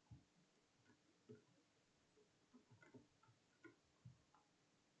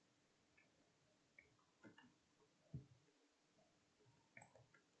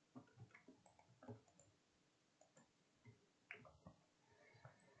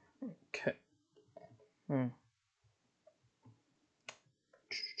 Okay. Nice.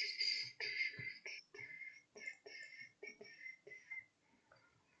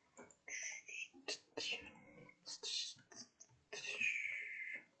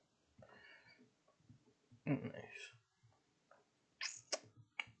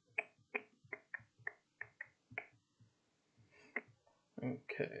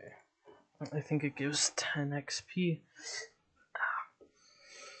 Okay. I think it gives 10 XP.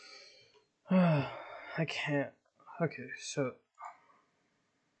 I can't. Okay, so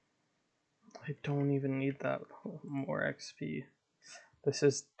I don't even need that more XP. This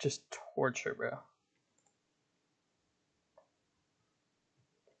is just torture, bro.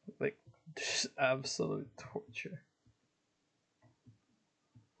 Like, just absolute torture.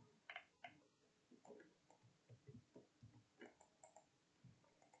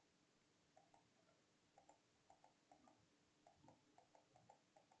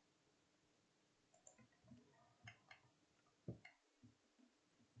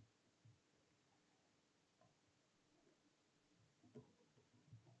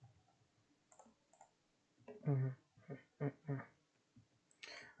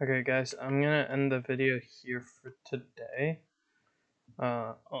 Okay, guys, I'm gonna end the video here for today.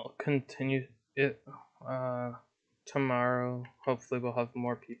 I'll continue it tomorrow. Hopefully, we'll have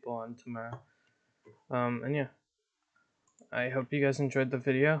more people on tomorrow. And yeah, I hope you guys enjoyed the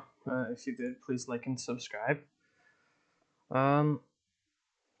video. If you did, please like and subscribe.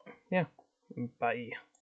 Yeah, bye.